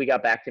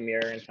back to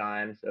Mirror in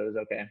time, so it was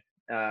okay.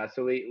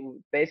 So we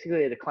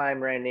basically, the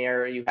climb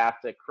Rainier, you have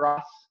to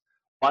cross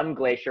one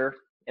glacier,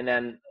 and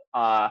then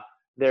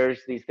there's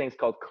these things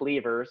called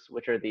cleavers,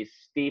 which are these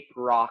steep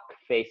rock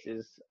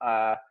faces,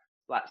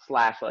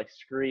 slash like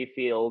scree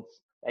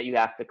fields that you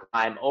have to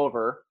climb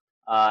over,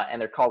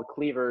 and they're called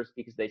cleavers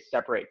because they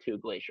separate 2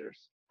 glaciers.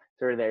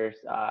 So there's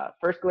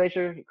first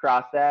glacier, you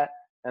cross that,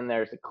 and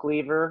there's a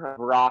cleaver of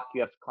rock you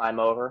have to climb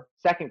over.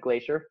 Second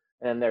glacier,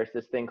 and then there's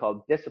this thing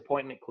called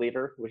Disappointment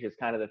Cleaver, which is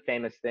kind of the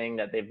famous thing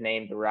that they've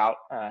named the route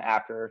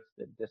after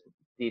the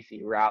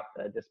DC route,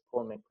 the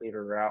Disappointment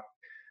Cleaver route.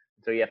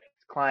 So you have to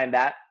climb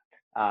that.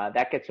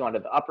 That gets you onto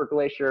the upper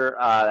glacier.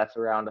 That's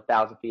around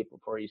 1,000 feet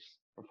before you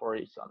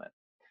summit.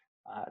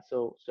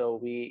 So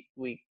we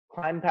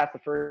climbed past the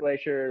first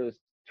glacier. It was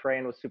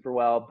terrain was super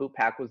well. Boot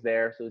pack was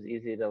there, so it was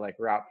easy to like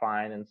route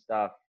find and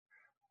stuff.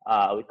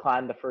 We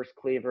climbed the first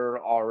cleaver,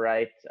 all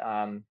right.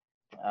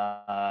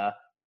 Uh,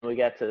 we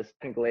got to the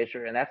second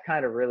glacier, and that's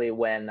kind of really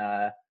when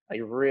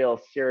like real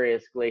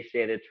serious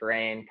glaciated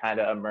terrain kind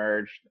of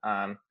emerged.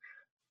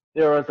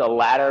 There was a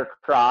ladder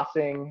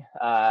crossing,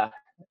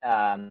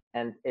 and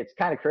it's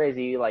kind of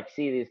crazy. You like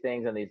see these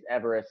things in these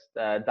Everest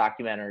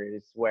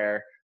documentaries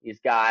where these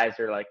guys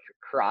are like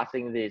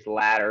crossing these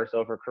ladders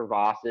over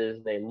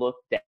crevasses. They look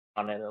down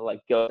and it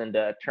like goes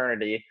into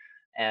eternity.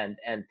 And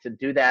to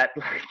do that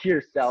like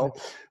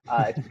yourself,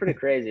 it's pretty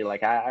crazy.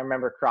 Like I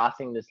remember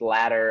crossing this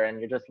ladder and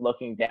you're just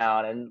looking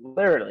down and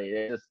literally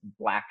there's just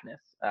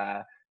blackness.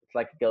 It's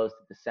like it goes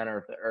to the center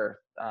of the earth.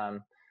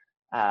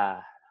 Uh,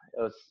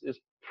 it was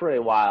pretty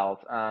wild.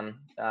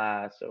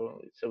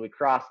 So we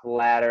crossed the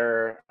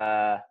ladder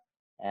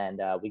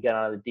and we got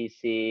onto the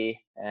DC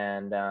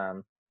and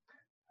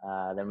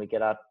then we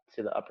get up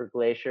to the upper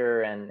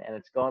glacier and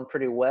it's going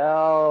pretty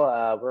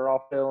well. We're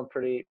all feeling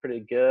pretty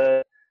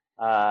good.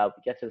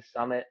 We get to the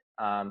summit,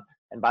 and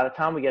by the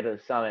time we get to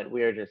the summit,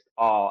 we are just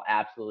all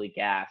absolutely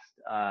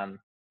gassed.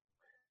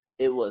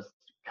 It was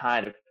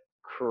kind of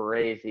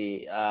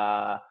crazy.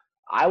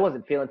 I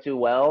wasn't feeling too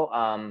well.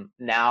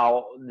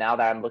 Now that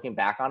I'm looking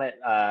back on it,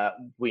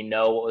 we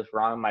know what was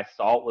wrong. My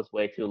salt was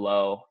way too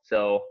low.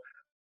 So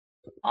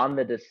on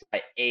the descent,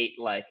 I ate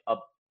like a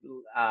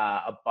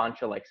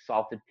bunch of like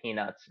salted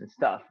peanuts and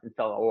stuff and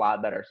felt a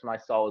lot better. So my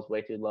salt was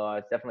way too low. I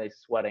was definitely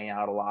sweating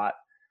out a lot.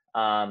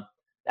 Um,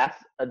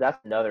 that's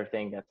another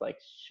thing that's like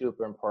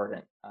super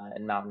important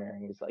in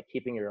mountaineering is like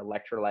keeping your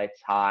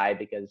electrolytes high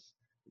because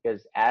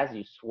as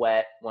you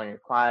sweat when you're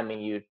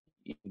climbing, you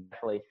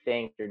definitely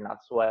think you're not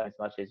sweating as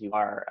much as you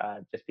are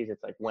just because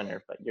it's like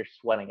winter, but you're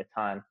sweating a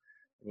ton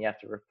and you have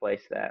to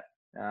replace that.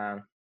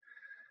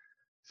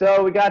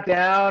 So we got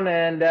down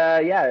and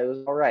yeah, it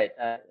was all right.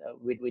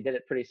 We did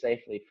it pretty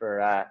safely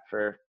for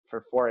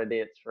four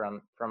idiots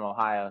from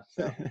Ohio.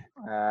 So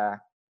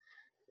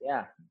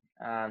yeah.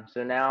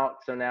 So now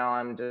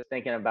I'm just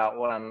thinking about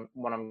what I'm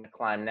gonna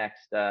climb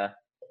next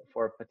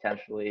before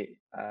potentially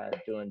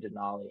doing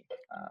Denali.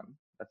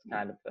 That's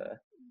kind of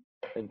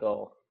the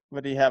goal.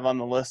 What do you have on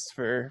the list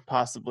for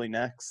possibly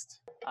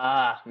next?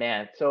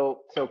 Man.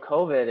 So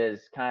COVID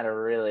is kind of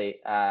really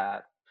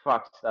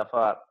fucked stuff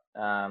up.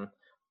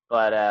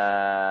 But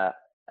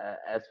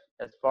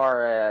as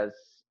far as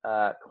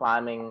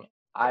climbing,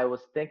 I was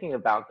thinking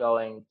about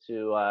going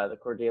to the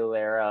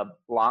Cordillera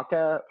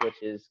Blanca,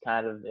 which is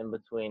kind of in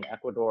between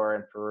Ecuador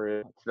and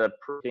Peru. It's the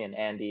Peruvian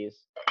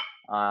Andes,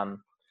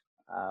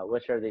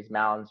 which are these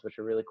mountains which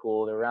are really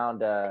cool. They're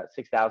around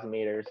 6,000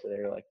 meters, so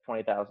they're like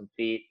 20,000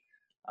 feet.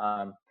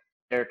 Um,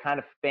 they're kind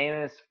of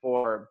famous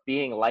for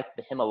being like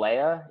the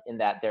Himalaya in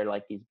that they're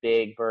like these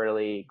big,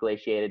 burly,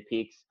 glaciated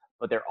peaks,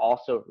 but they're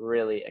also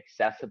really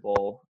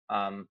accessible,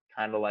 kind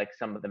of like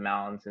some of the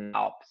mountains in the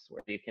Alps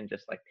where you can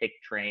just like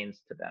take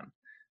trains to them.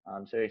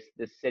 So there's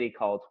this city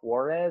called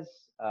Juarez.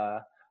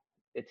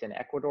 It's in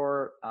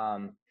Ecuador,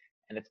 and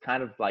it's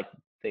kind of like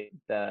the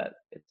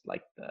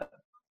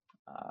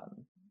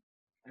um,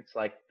 it's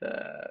like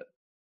the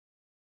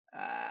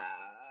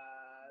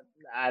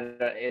I don't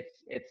know,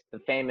 it's the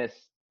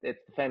famous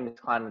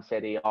climbing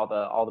city. All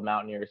the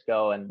mountaineers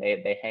go and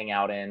they hang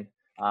out in.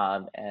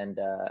 And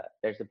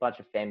there's a bunch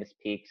of famous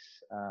peaks.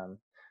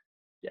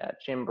 Yeah,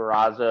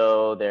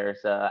 Chimborazo.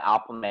 There's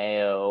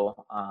Alpamayo.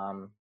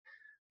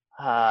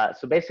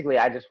 So basically,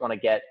 I just want to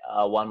get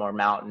one more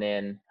mountain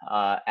in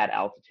at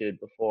altitude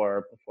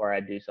before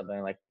I do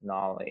something like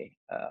Denali.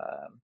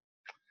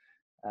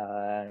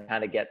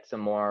 Kind of get some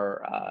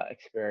more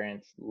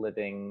experience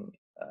living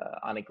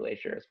on a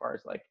glacier as far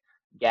as like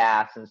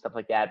gas and stuff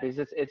like that, because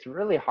it's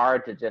really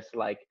hard to just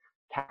like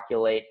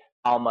calculate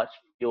how much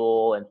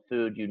fuel and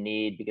food you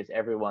need because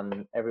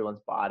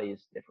everyone's body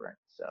is different.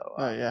 So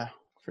Oh yeah,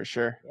 for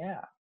sure.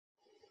 yeah.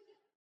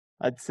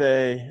 I'd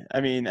say,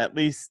 I mean, at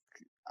least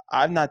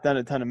I've not done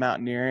a ton of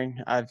mountaineering.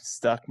 I've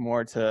stuck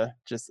more to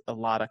just a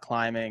lot of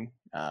climbing,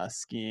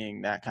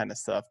 skiing, that kind of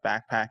stuff,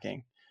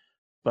 backpacking.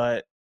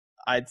 But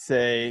I'd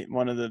say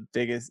one of the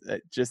biggest,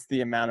 just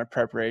the amount of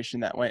preparation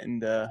that went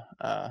into,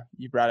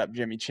 you brought up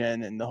Jimmy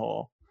Chin and the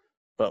whole,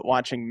 but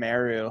watching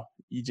Meru,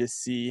 you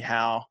just see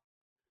how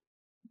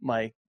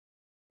like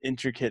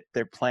intricate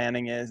their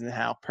planning is and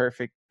how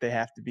perfect they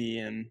have to be.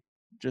 And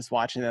just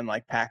watching them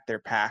like pack their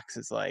packs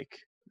is like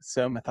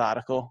so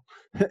methodical.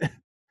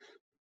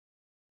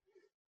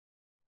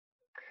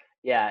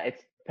 Yeah,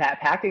 it's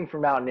packing for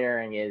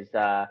mountaineering is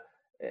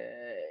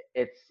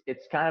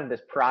it's kind of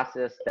this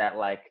process that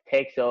like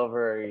takes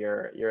over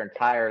your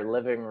entire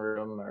living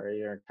room or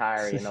your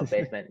entire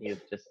basement. You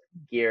just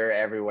gear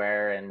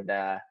everywhere,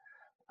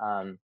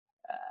 um,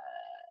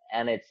 uh,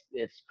 and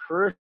it's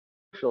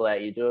crucial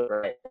that you do it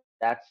right.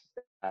 That's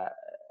uh,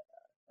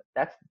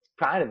 that's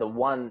kind of the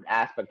one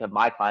aspect of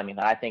my climbing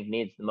that I think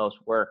needs the most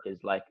work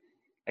is like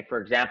for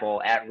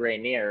example at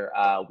Rainier,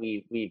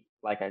 we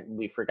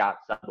forgot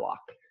sunblock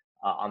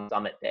on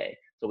summit day.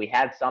 So we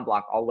had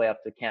sunblock all the way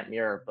up to Camp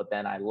Muir, but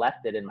then I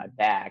left it in my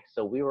bag.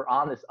 So we were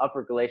on this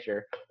upper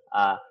glacier,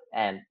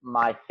 and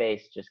my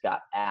face just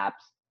got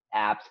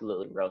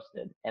absolutely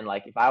roasted. And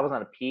like if I was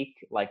on a peak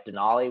like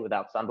Denali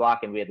without sunblock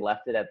and we had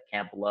left it at the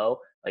camp below,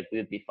 like we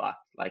would be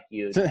fucked. Like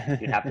you'd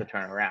have to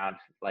turn around.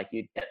 Like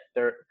you'd get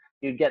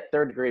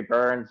third-degree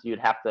burns. You'd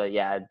have to,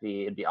 yeah,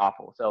 it'd be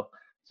awful.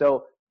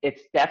 So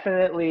it's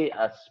definitely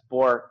a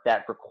sport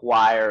that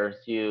requires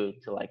you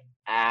to like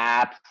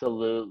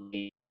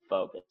absolutely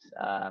focus,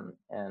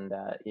 and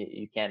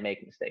you can't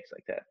make mistakes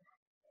like that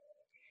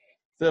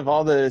So of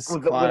all those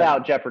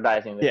without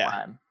jeopardizing the yeah.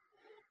 climb.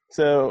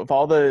 So of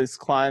all those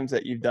climbs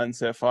that you've done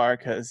so far,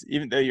 because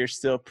even though you're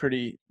still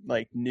pretty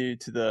like new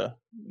to the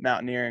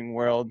mountaineering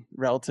world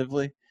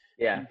relatively,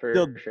 Yeah,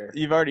 for sure.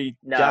 you've already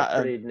No, got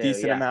a pretty new.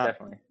 decent Yeah, amount,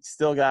 definitely.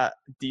 still got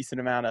a decent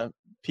amount of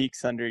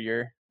peaks under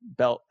your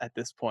belt at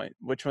this point.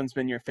 Which one's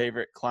been your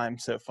favorite climb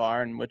so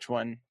far, and which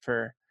one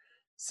for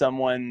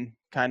someone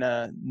kind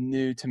of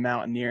new to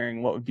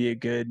mountaineering, what would be a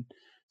good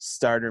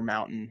starter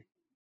mountain,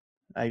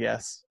 I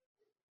guess?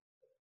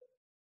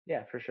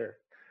 Yeah, for sure.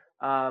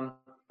 Um,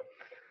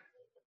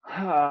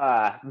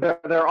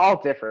 they're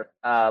all different.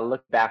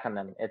 Look back on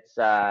them.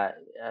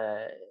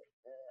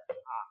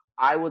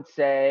 I would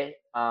say,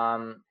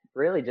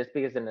 really just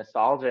because of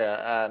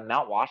nostalgia,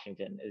 Mount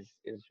Washington is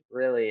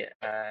really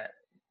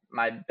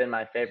been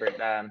my favorite.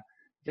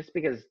 Just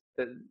because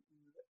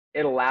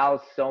it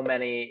allows so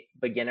many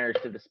beginners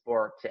to the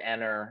sport to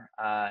enter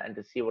and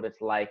to see what it's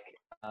like.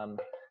 Um,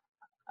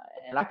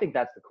 and I think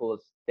that's the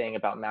coolest thing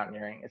about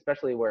mountaineering,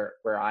 especially where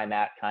I'm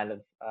at, kind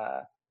of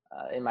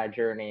in my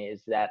journey,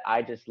 is that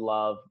I just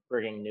love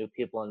bringing new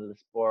people into the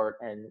sport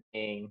and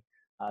being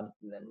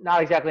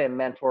not exactly a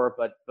mentor,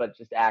 but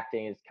just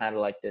acting as kind of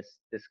like this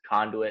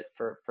conduit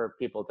for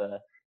people to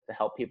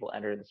help people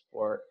enter the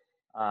sport.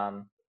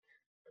 Um,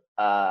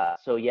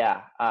 so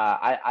yeah,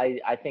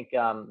 I think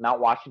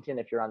Mount Washington,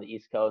 if you're on the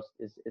East Coast,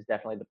 is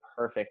definitely the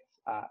perfect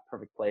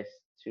place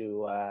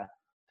to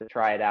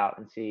try it out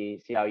and see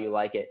how you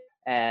like it.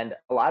 And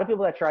a lot of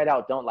people that try it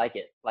out don't like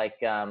it. Like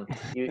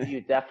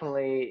you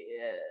definitely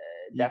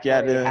You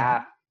definitely gotta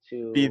have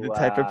be the to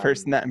type of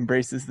person that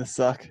embraces the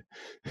suck.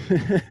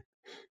 you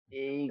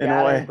In a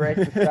gotta way. embrace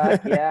the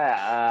suck.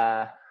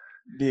 Yeah.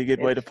 Be a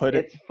good way to put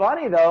it. It's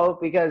funny though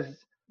because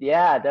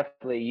yeah,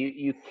 definitely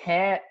you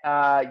can't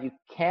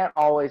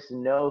always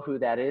know who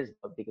that is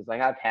though, because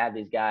like I've had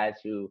these guys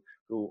who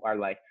are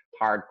like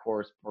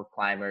hardcore sport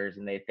climbers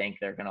and they think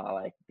they're gonna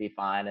like be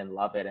fine and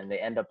love it and they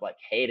end up like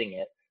hating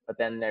it. But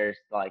then there's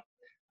like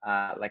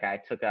I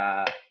took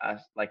a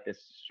like this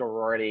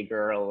sorority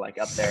girl like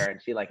up there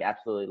and she like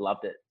absolutely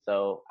loved it.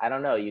 So I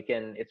don't know,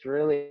 it's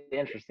really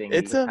interesting. You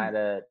It's can a kind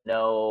of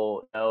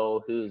know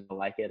who's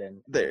like it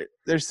and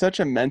there's such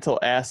a mental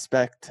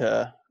aspect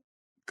to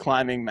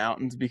climbing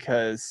mountains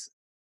because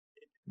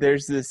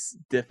there's this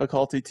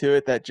difficulty to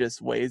it that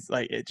just weighs,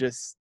 like it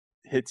just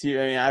hits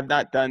you. I mean, I've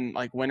not done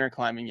like winter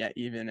climbing yet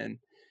even, and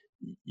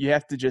you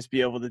have to just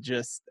be able to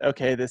just,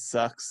 okay, this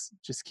sucks,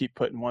 just keep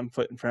putting one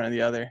foot in front of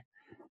the other,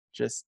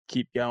 just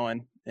keep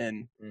going.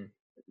 And mm,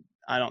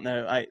 I don't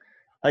know, I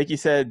like you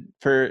said,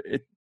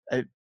 it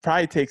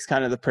probably takes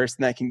kind of the person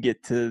that can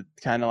get to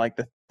kind of like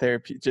the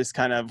therapy, just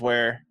kind of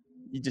where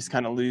you just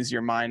kind of lose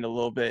your mind a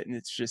little bit and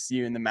it's just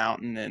you in the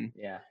mountain. And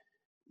yeah.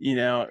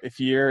 if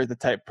you're the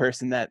type of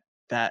person that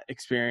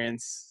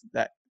experience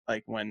that,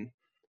 like when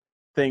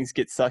things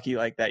get sucky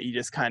like that, you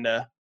just kind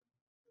of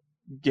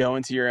go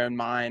into your own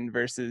mind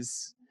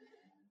versus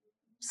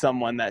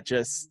someone that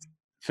just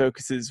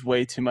focuses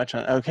way too much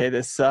on, okay,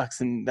 this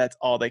sucks, and that's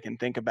all they can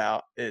think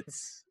about.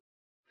 It's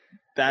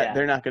that Yeah.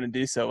 they're not going to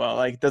do so well.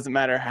 Like, it doesn't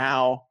matter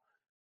how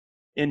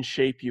in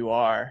shape you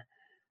are,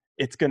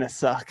 it's going to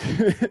suck.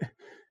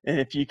 And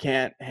if you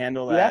can't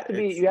handle You have that, to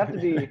be it's you have to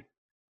be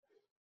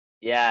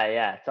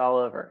yeah, it's all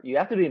over. You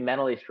have to be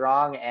mentally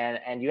strong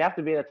and you have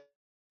to be the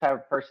type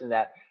of person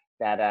that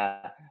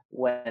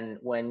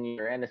when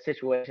you're in a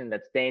situation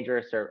that's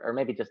dangerous or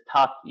maybe just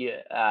tough, you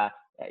have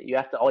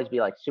to always be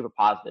like super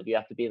positive. You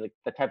have to be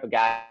the type of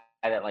guy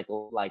that like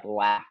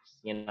laughs,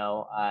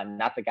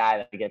 not the guy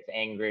that gets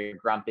angry or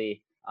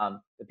grumpy.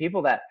 The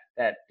people that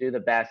do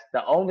the best,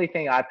 the only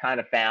thing I've kind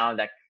of found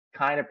that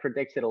kind of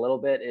predicts it a little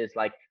bit is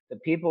like the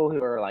people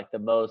who are like the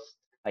most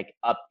like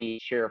upbeat,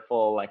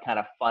 cheerful, like kind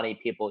of funny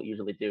people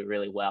usually do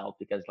really well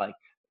because like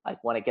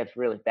when it gets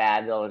really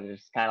bad, they'll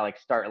just kind of like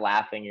start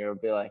laughing. You'll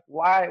be like,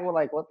 why? Well,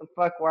 like what the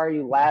fuck? Why are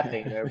you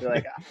laughing? They'll be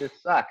like, oh, this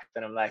sucks,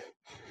 and I'm like,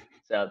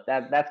 so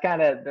that's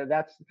kind of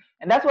that's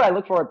and that's what I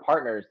look for in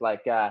partners,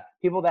 like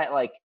people that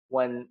like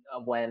when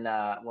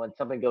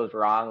something goes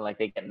wrong, like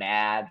they get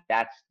mad.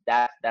 That's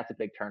a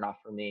big turnoff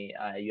for me.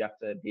 You have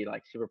to be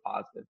like super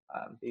positive.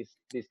 These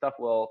stuff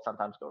will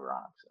sometimes go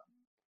wrong. So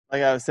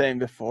Like I was saying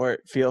before,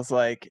 it feels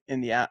like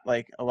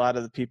like a lot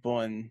of the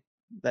people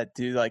that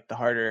do like the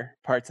harder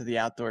parts of the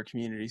outdoor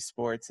community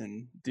sports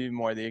and do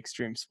more of the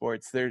extreme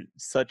sports,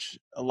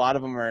 a lot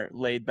of them are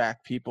laid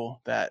back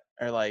people that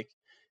are like,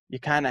 you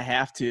kind of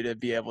have to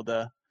be able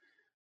to,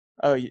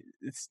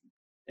 it's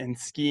in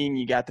skiing,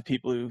 you got the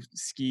people who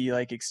ski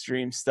like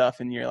extreme stuff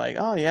and you're like,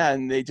 oh yeah,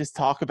 and they just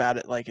talk about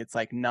it like it's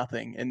like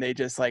nothing, and they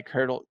just like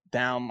hurdle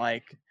down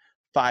like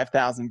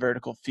 5,000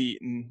 vertical feet,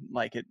 and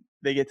like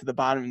they get to the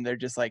bottom and they're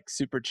just like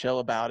super chill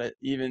about it,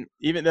 even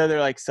though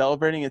they're like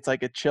celebrating. It's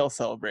like a chill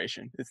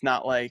celebration. It's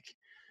not like,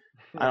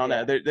 I don't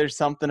know, yeah. there's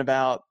something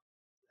about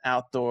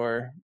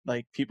outdoor,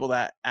 like people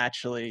that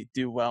actually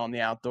do well in the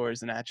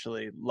outdoors and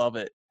actually love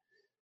it.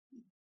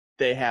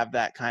 They have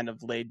that kind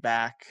of laid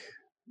back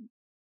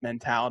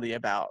mentality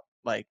about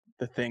like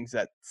the things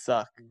that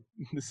suck.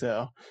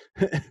 So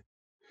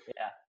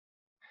Yeah,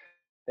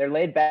 they're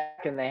laid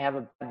back and they have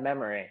a bad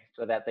memory,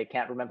 so that they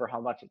can't remember how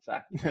much it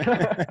sucked.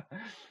 the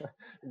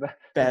bad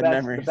best the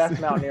memories.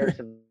 best mountaineers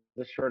have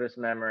the shortest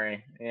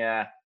memory.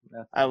 Yeah,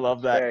 I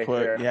love that's that very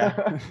quote. true.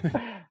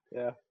 Yeah.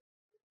 Yeah.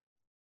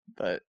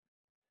 But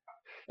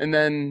and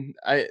then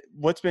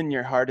what's been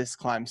your hardest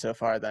climb so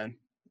far then,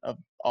 of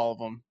all of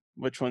them?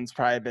 Which one's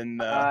probably been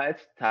the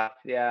It's tough.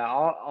 Yeah,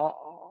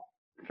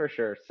 for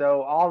sure.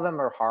 So all of them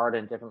are hard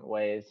in different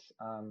ways.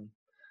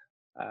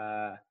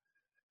 Uh,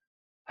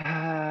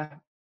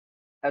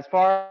 as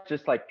far as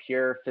just like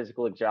pure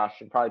physical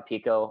exhaustion, probably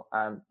Pico,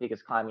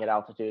 because climbing at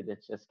altitude,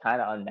 it's just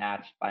kind of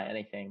unmatched by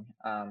anything.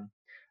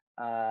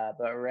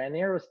 But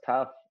Rainier was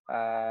tough.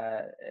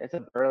 It's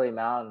a burly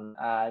mountain.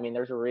 I mean,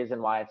 there's a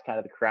reason why it's kind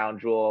of the crown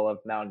jewel of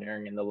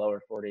mountaineering in the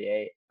lower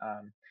 48.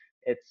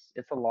 It's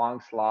a long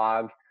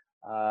slog.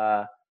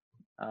 Uh,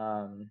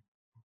 um,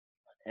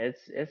 it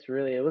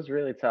was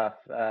really tough.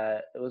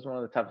 It was one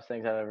of the toughest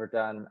things I've ever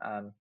done.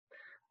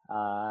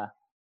 Uh,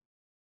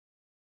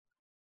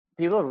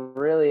 People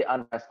really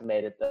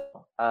underestimate it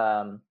though.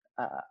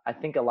 I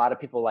think a lot of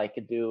people like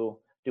to do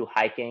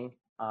hiking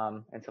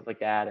and stuff like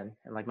that, and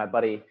like my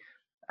buddy,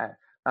 uh,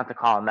 not to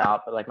call him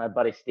out, but like my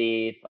buddy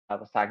Steve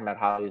was talking about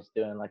how he was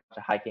doing like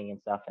hiking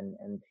and stuff, and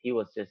he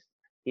was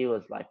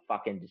like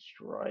fucking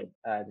destroyed,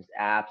 just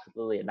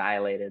absolutely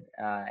annihilated.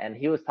 And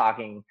he was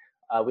talking.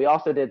 We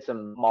also did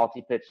some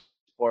multi-pitch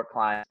sport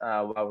climbs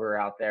while we were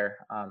out there.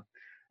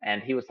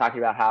 And he was talking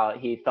about how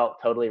he felt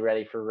totally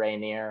ready for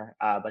Rainier,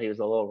 but he was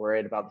a little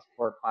worried about the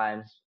sport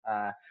climbs,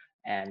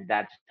 and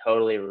that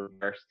totally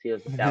reversed. He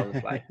was That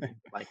was like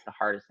the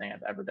hardest thing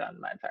I've ever done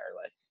in my entire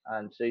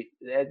life. So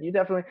you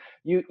definitely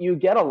you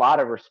get a lot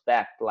of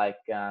respect, like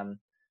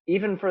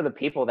even for the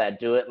people that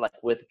do it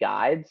like with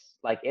guides,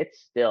 like it's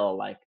still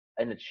like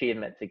an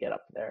achievement to get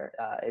up there.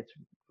 It's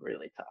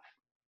really tough.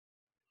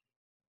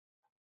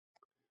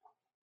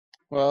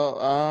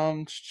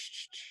 well,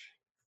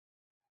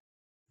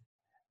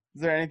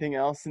 is there anything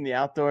else in the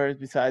outdoors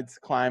besides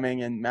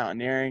climbing and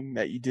mountaineering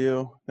that you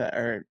do that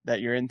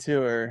you're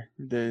into, or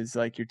those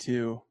like your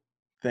two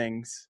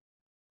things?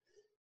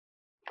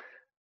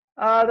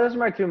 Those are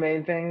my two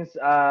main things.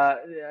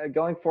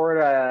 Going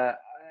forward,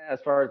 as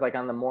far as like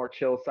on the more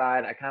chill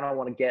side, I kind of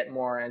want to get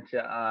more into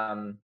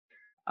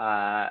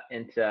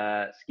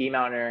ski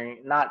mountaineering,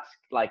 not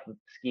like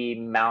ski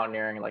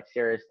mountaineering, like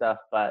serious stuff,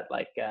 but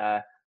like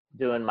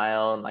doing my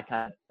own like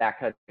kind of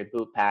backcountry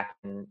boot pack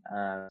and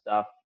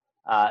stuff.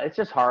 It's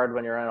just hard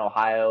when you're in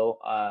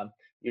Ohio.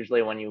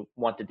 Usually, when you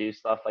want to do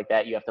stuff like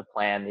that, you have to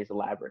plan these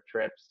elaborate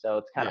trips. So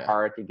it's kind of Yeah.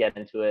 hard to get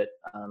into it.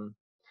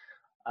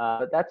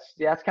 But that's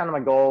kind of my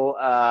goal.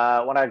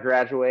 When I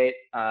graduate,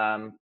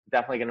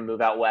 definitely going to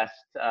move out west,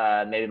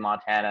 maybe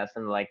Montana,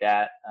 something like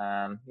that.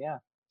 Yeah.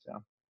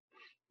 So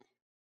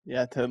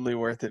Yeah, totally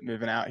worth it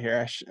moving out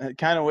here. I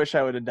kind of wish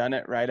I would have done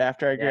it right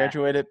after I yeah,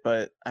 graduated,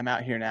 but I'm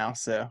out here now,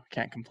 so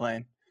can't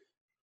complain.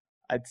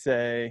 I'd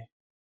say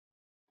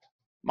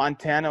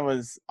Montana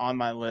was on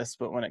my list,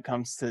 but when it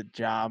comes to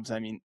jobs, I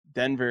mean,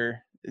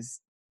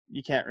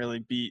 you can't really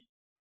beat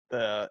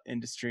the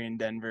industry in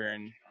Denver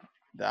and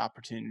the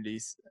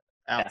opportunities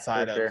yeah,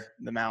 outside for of sure.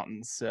 the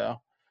mountains.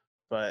 So,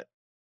 but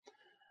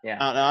Yeah.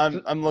 I don't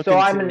know. I'm So looking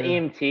I'm an to,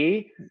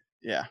 EMT.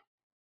 yeah,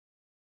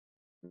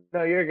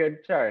 No, you're good.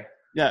 Sorry.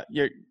 yeah.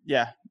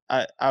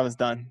 I was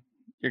done.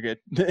 You're good.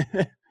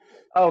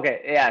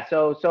 Okay, yeah.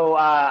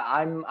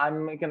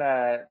 I'm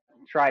gonna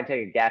try and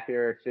take a gap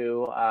year or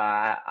two.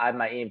 I have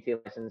my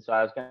EMT license, so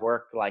I was gonna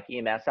work like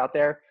EMS out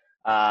there.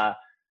 Uh,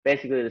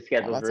 Basically, the Oh,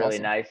 schedule is that's really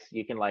awesome. nice.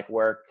 You can like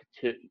work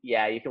you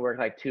can work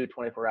like two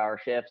 24-hour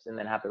shifts and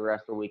then have the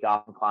rest of the week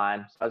off and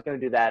climb. So I was gonna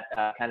do that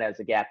kind of as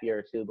a gap year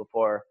or two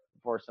before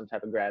some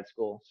type of grad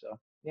school. So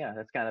yeah,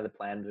 that's kind of the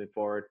plan moving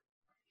forward.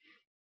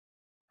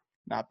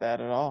 Not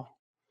bad at all.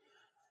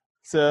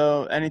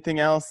 So, anything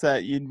else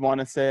that you'd want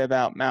to say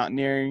about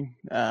mountaineering,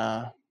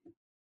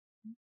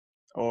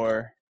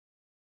 or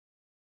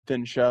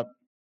finish up?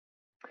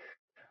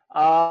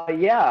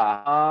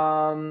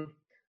 Yeah.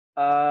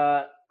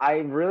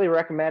 I really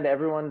recommend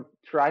everyone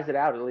tries it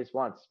out at least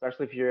once,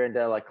 especially if you're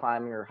into like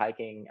climbing or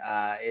hiking.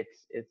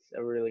 It's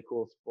a really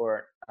cool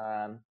sport.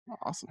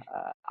 Awesome.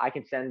 I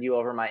can send you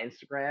over my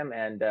Instagram,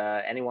 and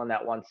anyone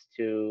that wants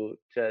to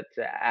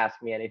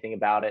ask me anything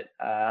about it,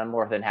 I'm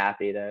more than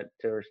happy to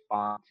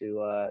respond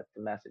to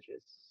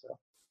messages. So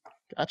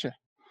Gotcha.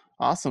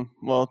 Awesome.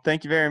 Well,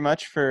 thank you very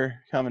much for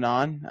coming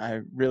on.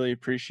 I really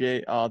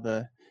appreciate all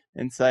the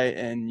insight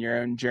and your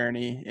own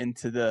journey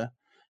into the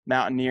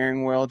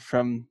mountaineering world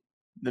from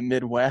the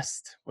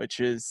Midwest, which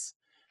is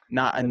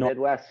not a the normal.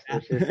 Midwest,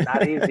 which is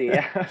not easy.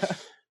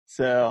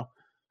 So,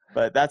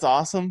 but that's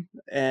awesome,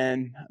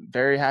 and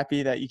very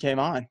happy that you came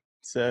on.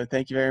 So,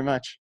 thank you very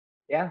much.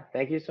 Yeah,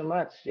 thank you so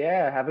much.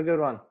 Yeah, have a good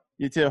one.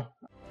 You too.